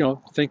 just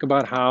think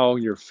about how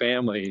your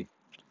family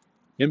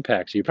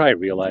impacts you. You probably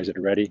realize it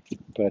already,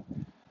 but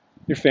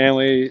your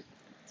family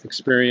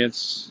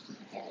experience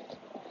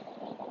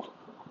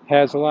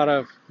has a lot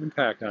of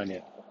impact on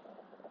you.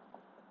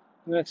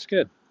 And that's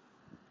good.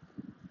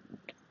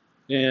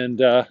 And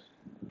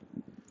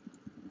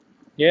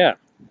yeah,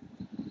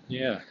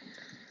 yeah.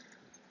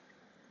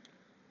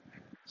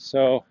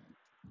 So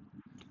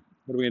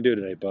what are we gonna do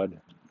today, Bud?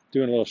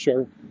 Doing a little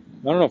short.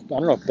 I don't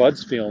know if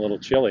Bud's feeling a little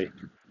chilly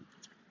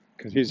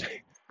because he's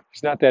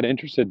not that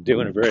interested in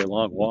doing a very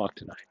long walk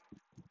tonight.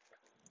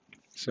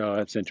 So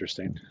that's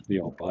interesting. The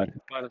old Bud.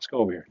 Bud, let's go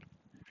over here.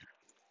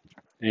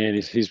 And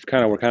he's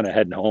kind of we're kind of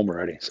heading home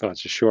already, so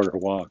it's a shorter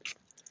walk.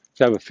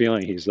 So I have a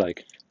feeling he's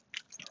like,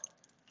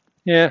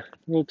 yeah, a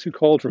little too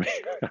cold for me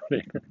out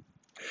here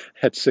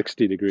at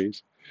 60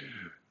 degrees.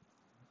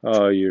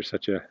 Oh, you're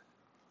such a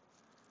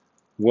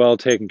well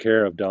taken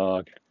care of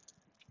dog.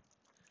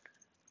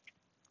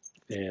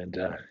 And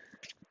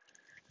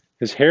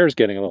his hair's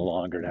getting a little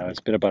longer now. It's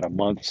been about a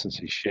month since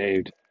he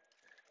shaved.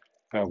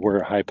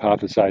 We're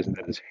hypothesizing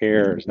that his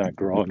hair is not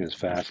growing as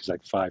fast. He's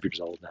like 5 years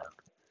old now.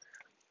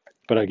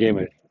 But I gave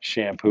him a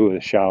shampoo and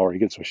a shower. He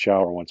gets a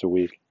shower once a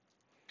week.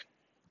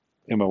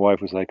 And my wife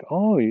was like,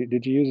 "Oh,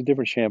 did you use a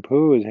different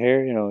shampoo? His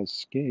hair, his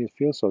skin, it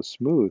feels so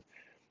smooth."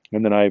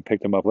 And then I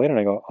picked him up later, and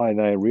I go, and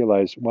I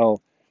realized,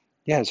 well,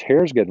 yeah, his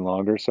hair's getting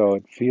longer, so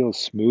it feels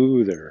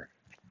smoother.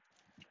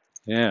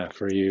 Yeah,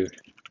 for you.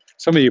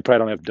 Some of you probably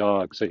don't have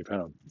dogs, so you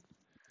probably don't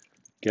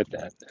get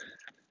that.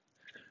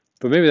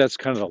 But maybe that's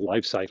kind of the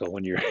life cycle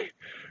when you're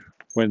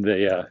when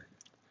they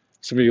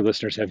some of you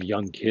listeners have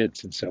young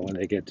kids, and so when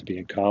they get to be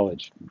in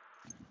college,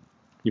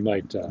 you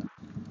might uh,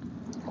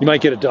 you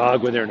might get a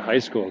dog when they're in high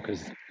school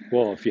because,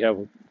 well, if you have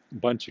a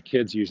bunch of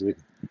kids, usually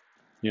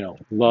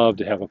love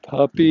to have a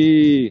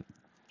puppy.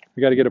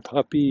 We got to get a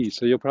puppy,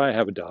 so you'll probably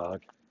have a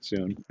dog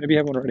soon. Maybe you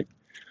have one already.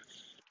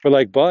 But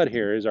like Bud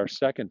here is our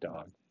second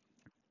dog,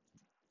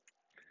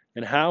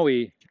 and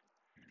Howie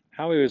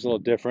was a little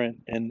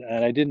different, and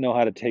I didn't know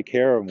how to take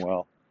care of him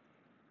well.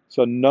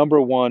 So number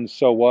one,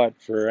 so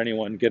what for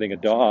anyone getting a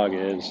dog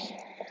is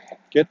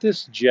get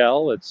this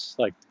gel. It's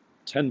like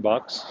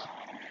 $10.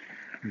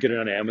 Get it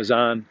on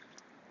Amazon,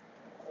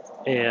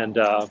 and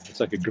it's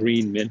like a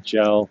green mint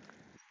gel.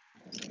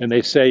 And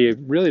they say you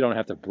really don't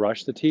have to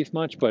brush the teeth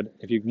much, but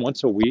if you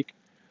once a week,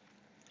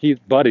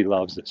 Buddy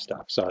loves this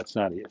stuff, so it's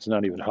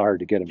not even hard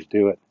to get him to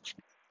do it.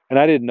 And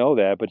I didn't know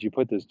that, but you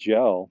put this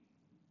gel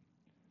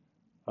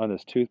on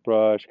this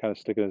toothbrush, kind of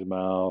stick it in his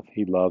mouth.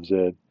 He loves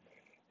it,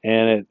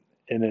 and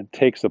it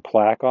takes the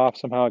plaque off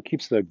somehow. It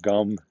keeps the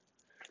gums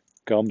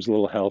a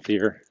little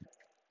healthier,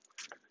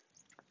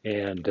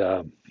 and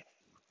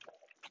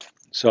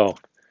so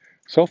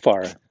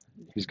far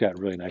he's got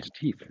really nice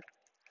teeth.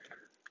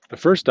 The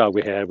first dog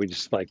we had, we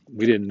just like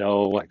we didn't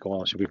know like,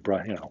 well, should we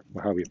brush,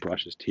 how we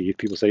brush his teeth?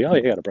 People say, oh,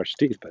 you got to brush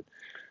his teeth, but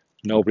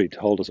nobody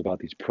told us about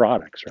these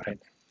products, right?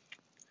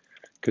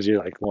 Because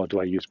you're like, well, do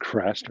I use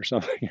Crest or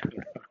something?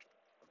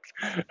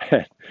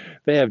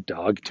 They have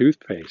dog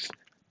toothpaste.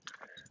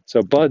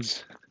 So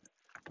Bud's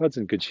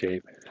in good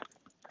shape.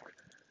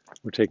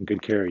 We're taking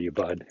good care of you,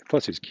 Bud.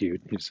 Plus, he's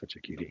cute. He's such a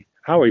cutie.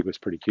 Howie was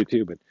pretty cute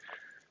too, but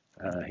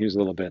he was a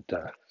little bit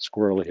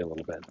squirrely, a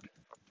little bit,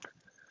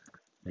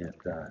 and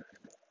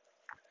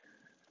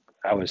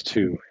I was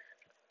too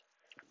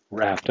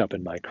wrapped up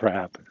in my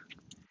crap,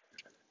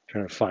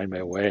 trying to find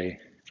my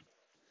way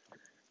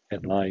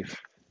in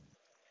life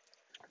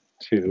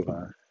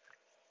to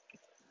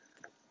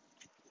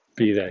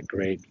be that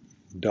great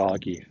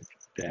doggy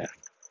dad.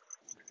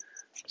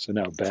 So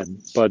now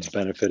Bud's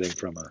benefiting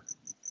from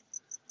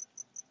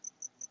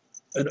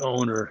an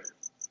owner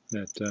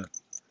that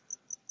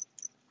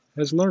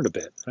has learned a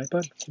bit, right,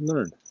 Bud?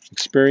 Learn,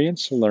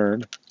 experience,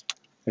 learn,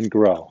 and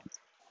grow.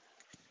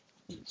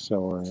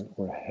 So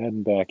we're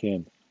heading back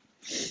in.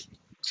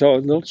 So a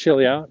little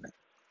chilly out.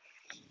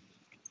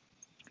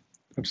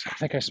 I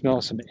think I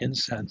smell some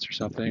incense or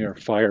something, or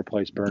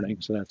fireplace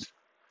burning. So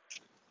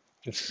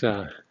it's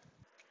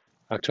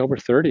October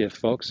 30th,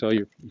 folks. So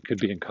you could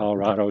be in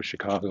Colorado,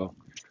 Chicago.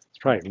 It's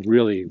probably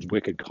really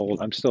wicked cold.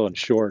 I'm still in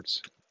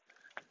shorts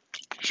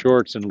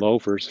and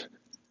loafers.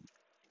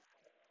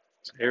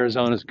 So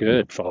Arizona's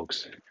good,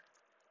 folks.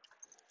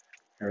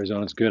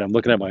 Arizona's good. I'm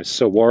looking at my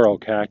saguaro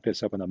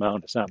cactus up on the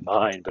mountain. It's not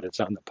mine, but it's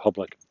on the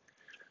public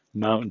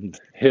mountain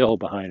hill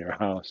behind our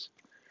house.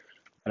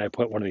 And I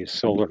put one of these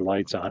solar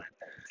lights on it,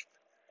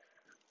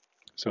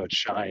 so it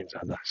shines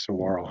on the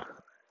saguaro,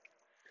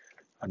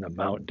 on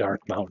the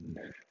dark mountain.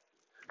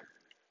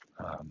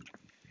 Um,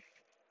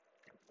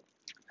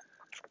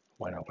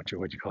 why not? What you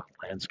call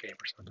it? Landscape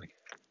or something.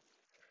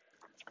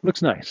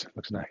 Looks nice.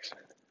 Looks nice.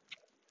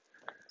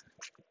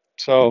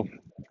 So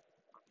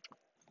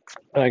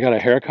I got a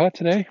haircut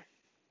today,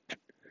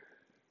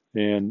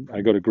 and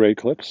I go to Great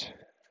Clips,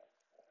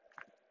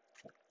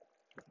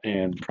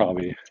 and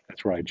probably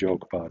that's where I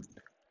joke about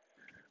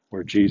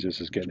where Jesus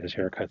is getting his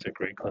haircuts at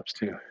Great Clips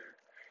too.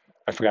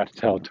 I forgot to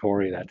tell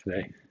Tori that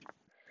today.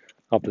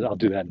 I'll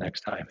do that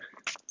next time.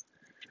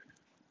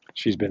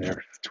 She's been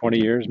there 20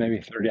 years,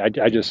 maybe 30.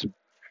 I just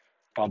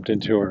bumped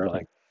into her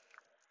like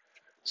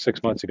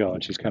 6 months ago,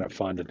 and she's kind of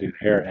fun to do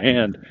hair.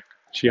 And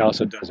she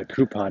also does a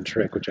coupon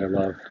trick, which I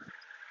love.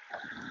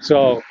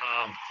 So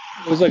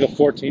it was like a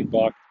 14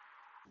 buck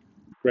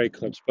Great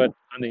Clips, but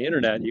on the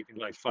internet you can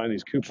like find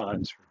these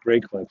coupons for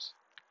Great Clips,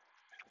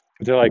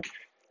 but they're like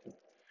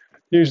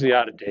usually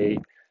out of date.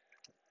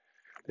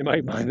 They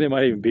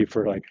might even be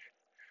for like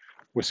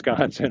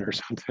Wisconsin or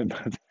something,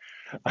 but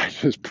I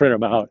just print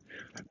them out,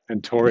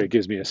 and Tori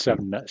gives me a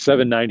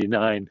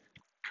 7.99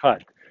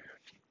 cut.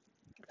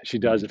 She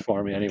does it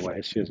for me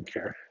anyway. She doesn't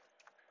care.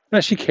 No,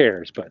 she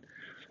cares, but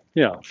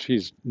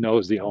she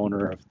knows the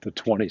owner of the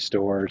 20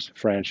 stores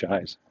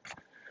franchise.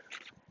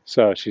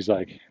 So she's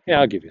like, "Yeah,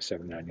 I'll give you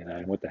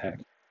 7.99. What the heck?"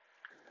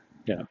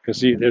 Because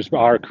there's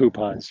our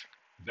coupons,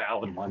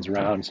 valid ones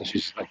around. So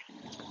she's like,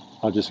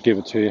 "I'll just give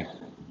it to you."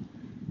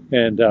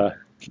 And so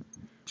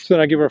then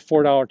I give her a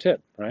 $4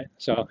 tip, right?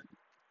 So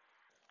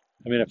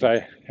I mean, if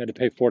I had to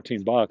pay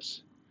 14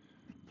 bucks,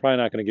 probably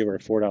not going to give her a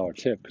 $4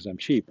 tip because I'm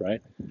cheap,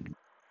 right?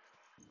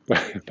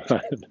 But,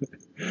 but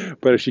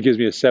but if she gives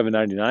me a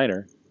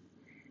 7.99er,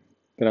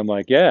 then I'm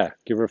like, yeah,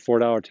 give her a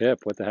 $4 tip.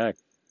 What the heck?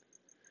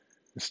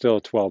 It's still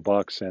 12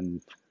 bucks,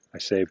 and I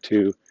saved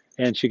two,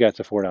 and she got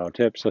the $4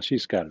 tip, so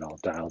she's got it all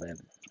dialed in.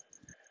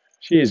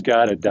 She's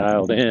got it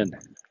dialed in.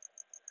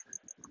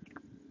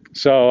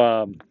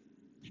 So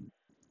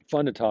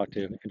fun to talk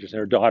to. Interesting.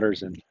 Her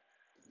daughter's in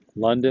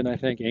London, I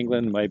think.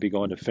 England, might be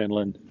going to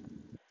Finland,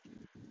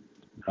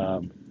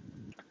 um,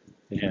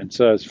 and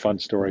so it's fun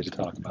stories to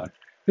talk about.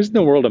 Isn't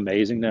the world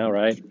amazing now,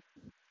 right?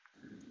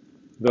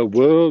 The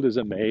world is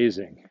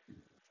amazing.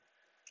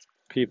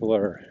 People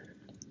are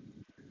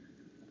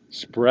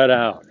spread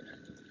out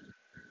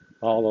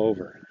all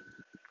over.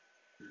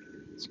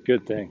 It's a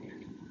good thing.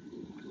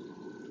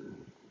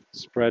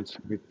 Spreads.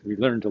 We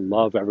learn to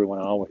love everyone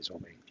always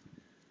when we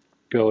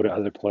go to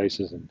other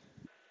places and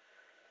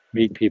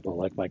meet people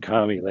like my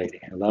commie lady.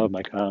 I love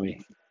my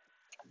commie.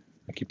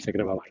 I keep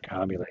thinking about my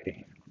commie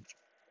lady.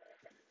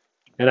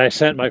 And I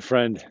sent my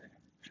friend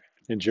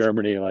in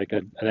Germany like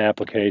an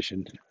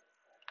application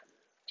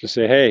to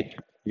say, hey,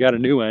 you got a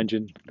new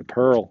engine, the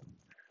Pearl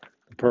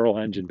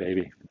engine,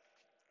 baby.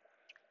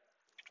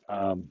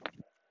 Um,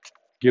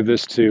 Give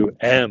this to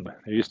M.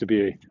 There used to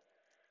be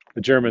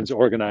the Germans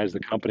organized the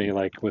company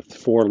like with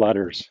four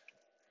letters.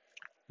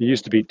 It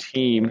used to be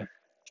Team,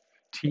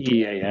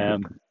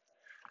 TEAM.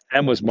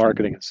 M was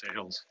marketing and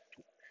sales.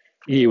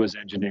 E was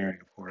engineering,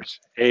 of course.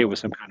 A was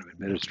some kind of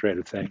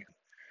administrative thing.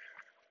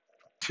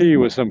 T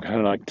was some kind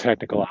of like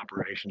technical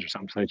operations or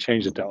something. So they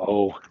changed it to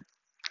O.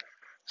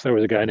 So there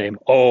was a guy named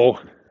O.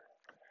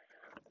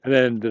 And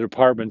then the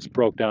departments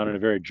broke down in a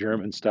very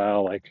German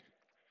style. Like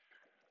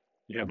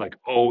you have like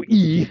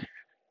OE.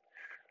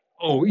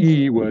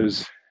 OE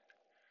was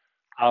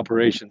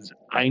operations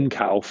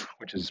Einkauf,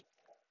 which is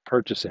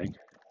purchasing.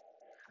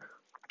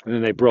 And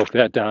then they broke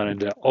that down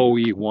into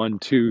OE 1,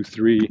 2,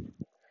 3,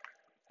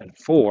 and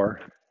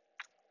 4.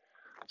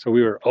 So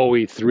we were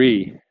OE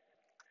 3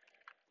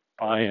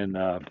 buying,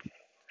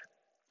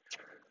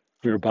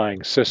 we were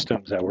buying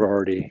systems that were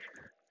already,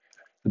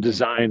 the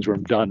designs were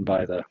done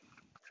by the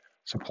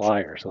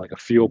supplier. So like a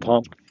fuel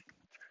pump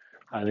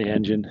on the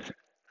engine.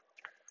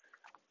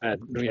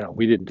 And,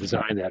 we didn't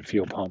design that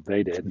fuel pump,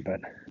 they did,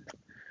 but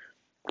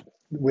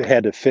we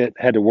had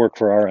to work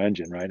for our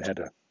engine, right?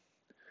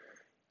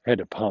 Had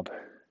to pump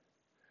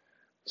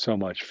so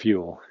much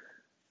fuel.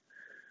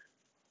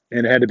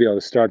 And it had to be able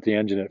to start the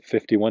engine at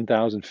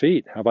 51,000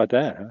 feet. How about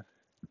that, huh?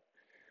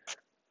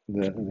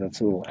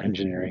 That's a little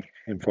engineering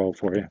info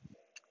for you.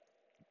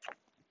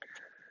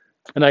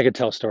 And I could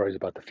tell stories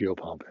about the fuel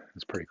pump.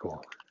 It's pretty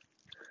cool.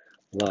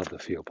 Love the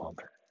fuel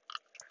pump.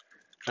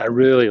 I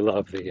really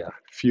love the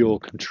fuel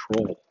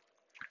control.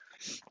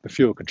 The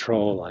fuel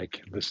control,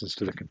 like, listens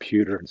to the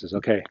computer and says,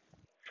 okay,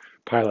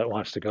 pilot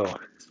wants to go,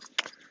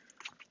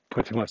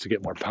 wants to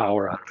get more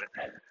power out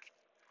of it.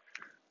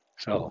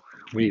 So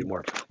we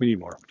need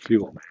more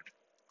fuel, man.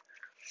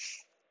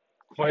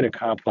 Quite a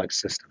complex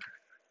system.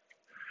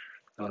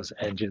 Those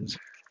engines.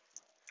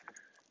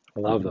 I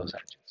love those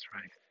engines,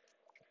 right?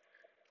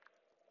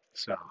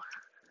 So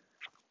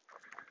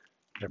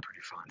they're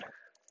pretty fun.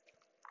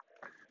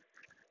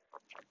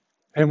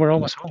 And we're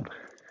almost home.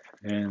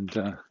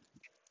 And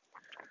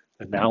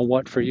now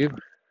what for you?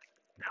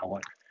 Now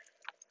what?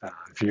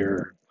 If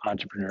you're an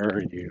entrepreneur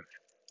and you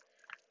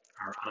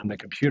are on the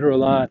computer a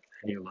lot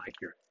and you like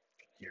your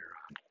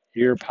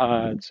ear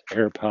pods,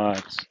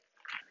 AirPods,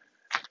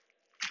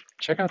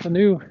 check out the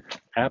new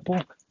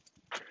Apple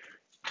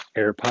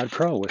AirPod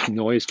Pro with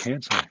noise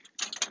canceling.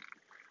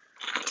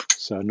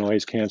 So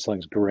noise canceling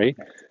is great.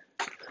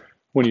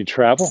 When you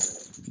travel,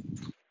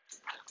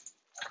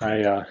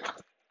 I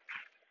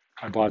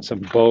I bought some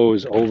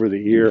Bose over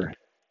the ear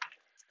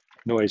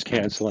noise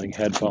canceling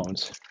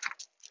headphones,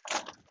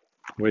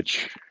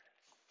 which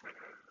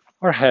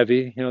are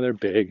heavy. They're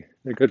big.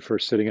 They're good for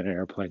sitting in an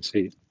airplane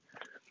seat,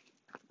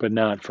 but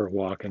not for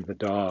walking the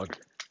dog.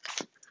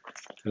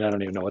 And I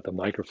don't even know what the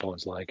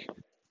microphone's like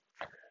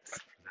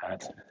for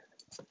that.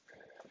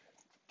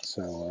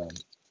 So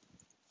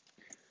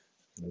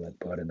we'll let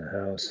Bud in the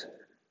house,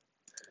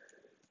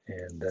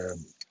 and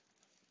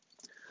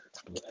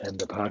we'll end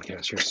the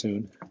podcast here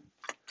soon.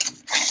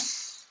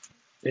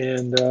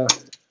 And there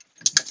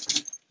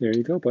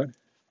you go, bud,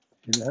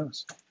 in the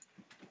house.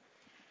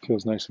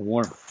 Feels nice and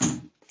warm.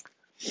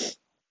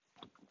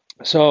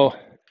 So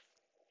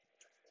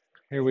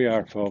here we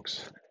are,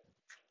 folks.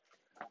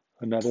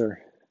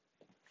 Another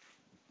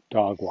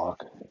dog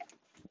walk.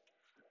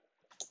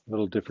 A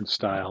little different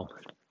style,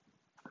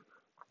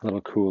 a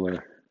little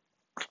cooler.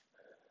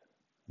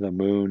 The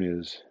moon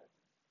is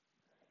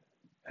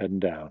heading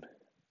down.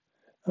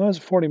 Oh, it was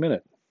a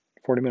 40-minute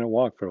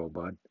walk for old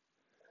bud.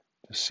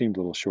 Just seemed a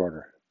little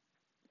shorter.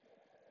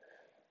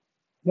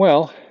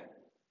 Well,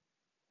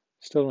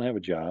 still don't have a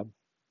job.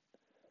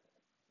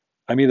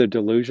 I'm either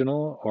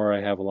delusional or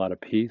I have a lot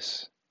of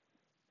peace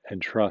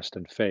and trust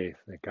and faith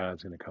that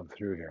God's going to come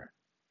through here.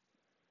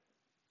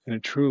 And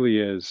it truly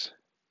is,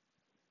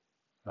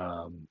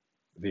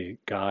 the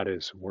God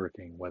is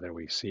working whether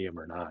we see him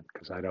or not,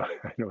 because I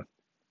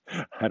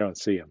don't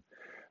see him.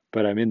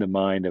 But I'm in the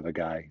mind of a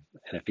guy,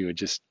 and if he would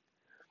just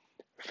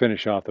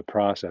finish off the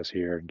process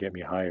here and get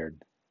me hired,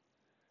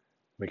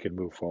 we could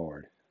move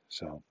forward.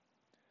 So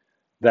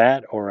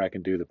that, or I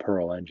can do the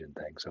Pearl Engine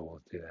thing. So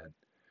we'll do that.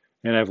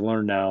 And I've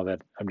learned now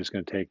that I'm just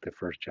going to take the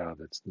first job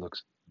that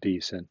looks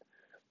decent.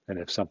 And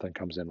if something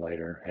comes in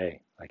later,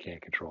 hey, I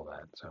can't control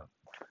that. So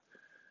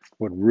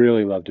would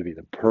really love to be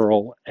the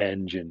Pearl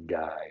Engine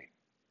guy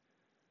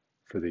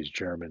for these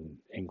German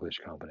English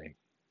company,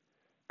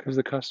 because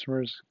the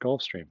customer's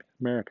Gulfstream,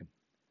 American.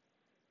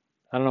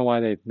 I don't know why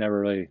they never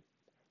really,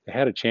 they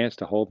had a chance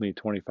to hold me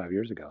 25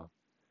 years ago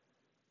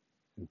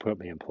and put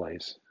me in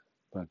place,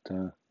 but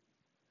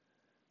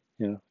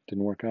didn't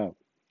work out.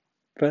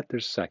 But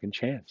there's a second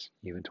chance,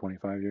 even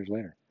 25 years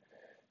later.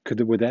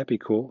 Would that be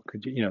cool?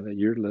 Could that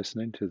you're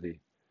listening to the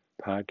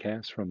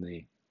podcast from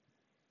the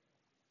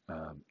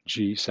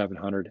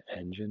G700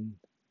 engine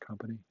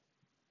company,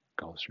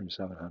 Gulfstream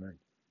 700.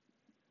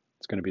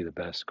 It's going to be the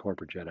best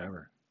corporate jet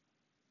ever.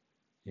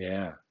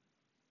 Yeah,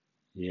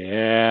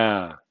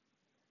 yeah,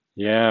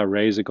 yeah.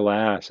 Raise a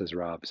glass, as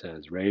Rob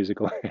says. Raise a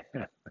glass.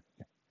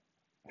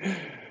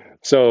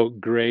 So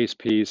grace,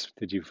 peace.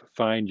 Did you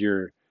find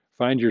your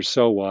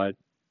so what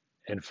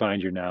and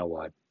find your now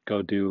what?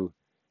 Go do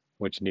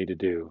what you need to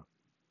do,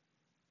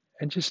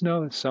 and just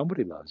know that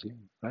somebody loves you,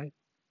 right?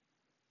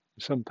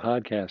 Some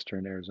podcaster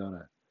in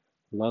Arizona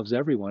loves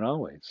everyone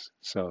always.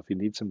 So if you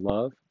need some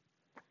love,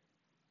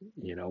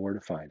 you know where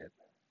to find it.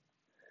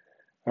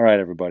 All right,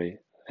 everybody.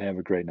 Have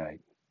a great night.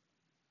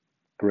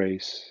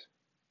 Grace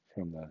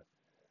from the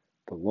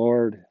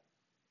Lord,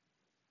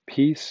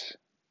 peace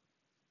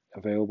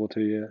available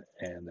to you,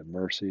 and the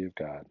mercy of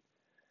God.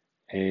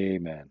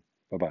 Amen.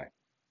 Bye bye.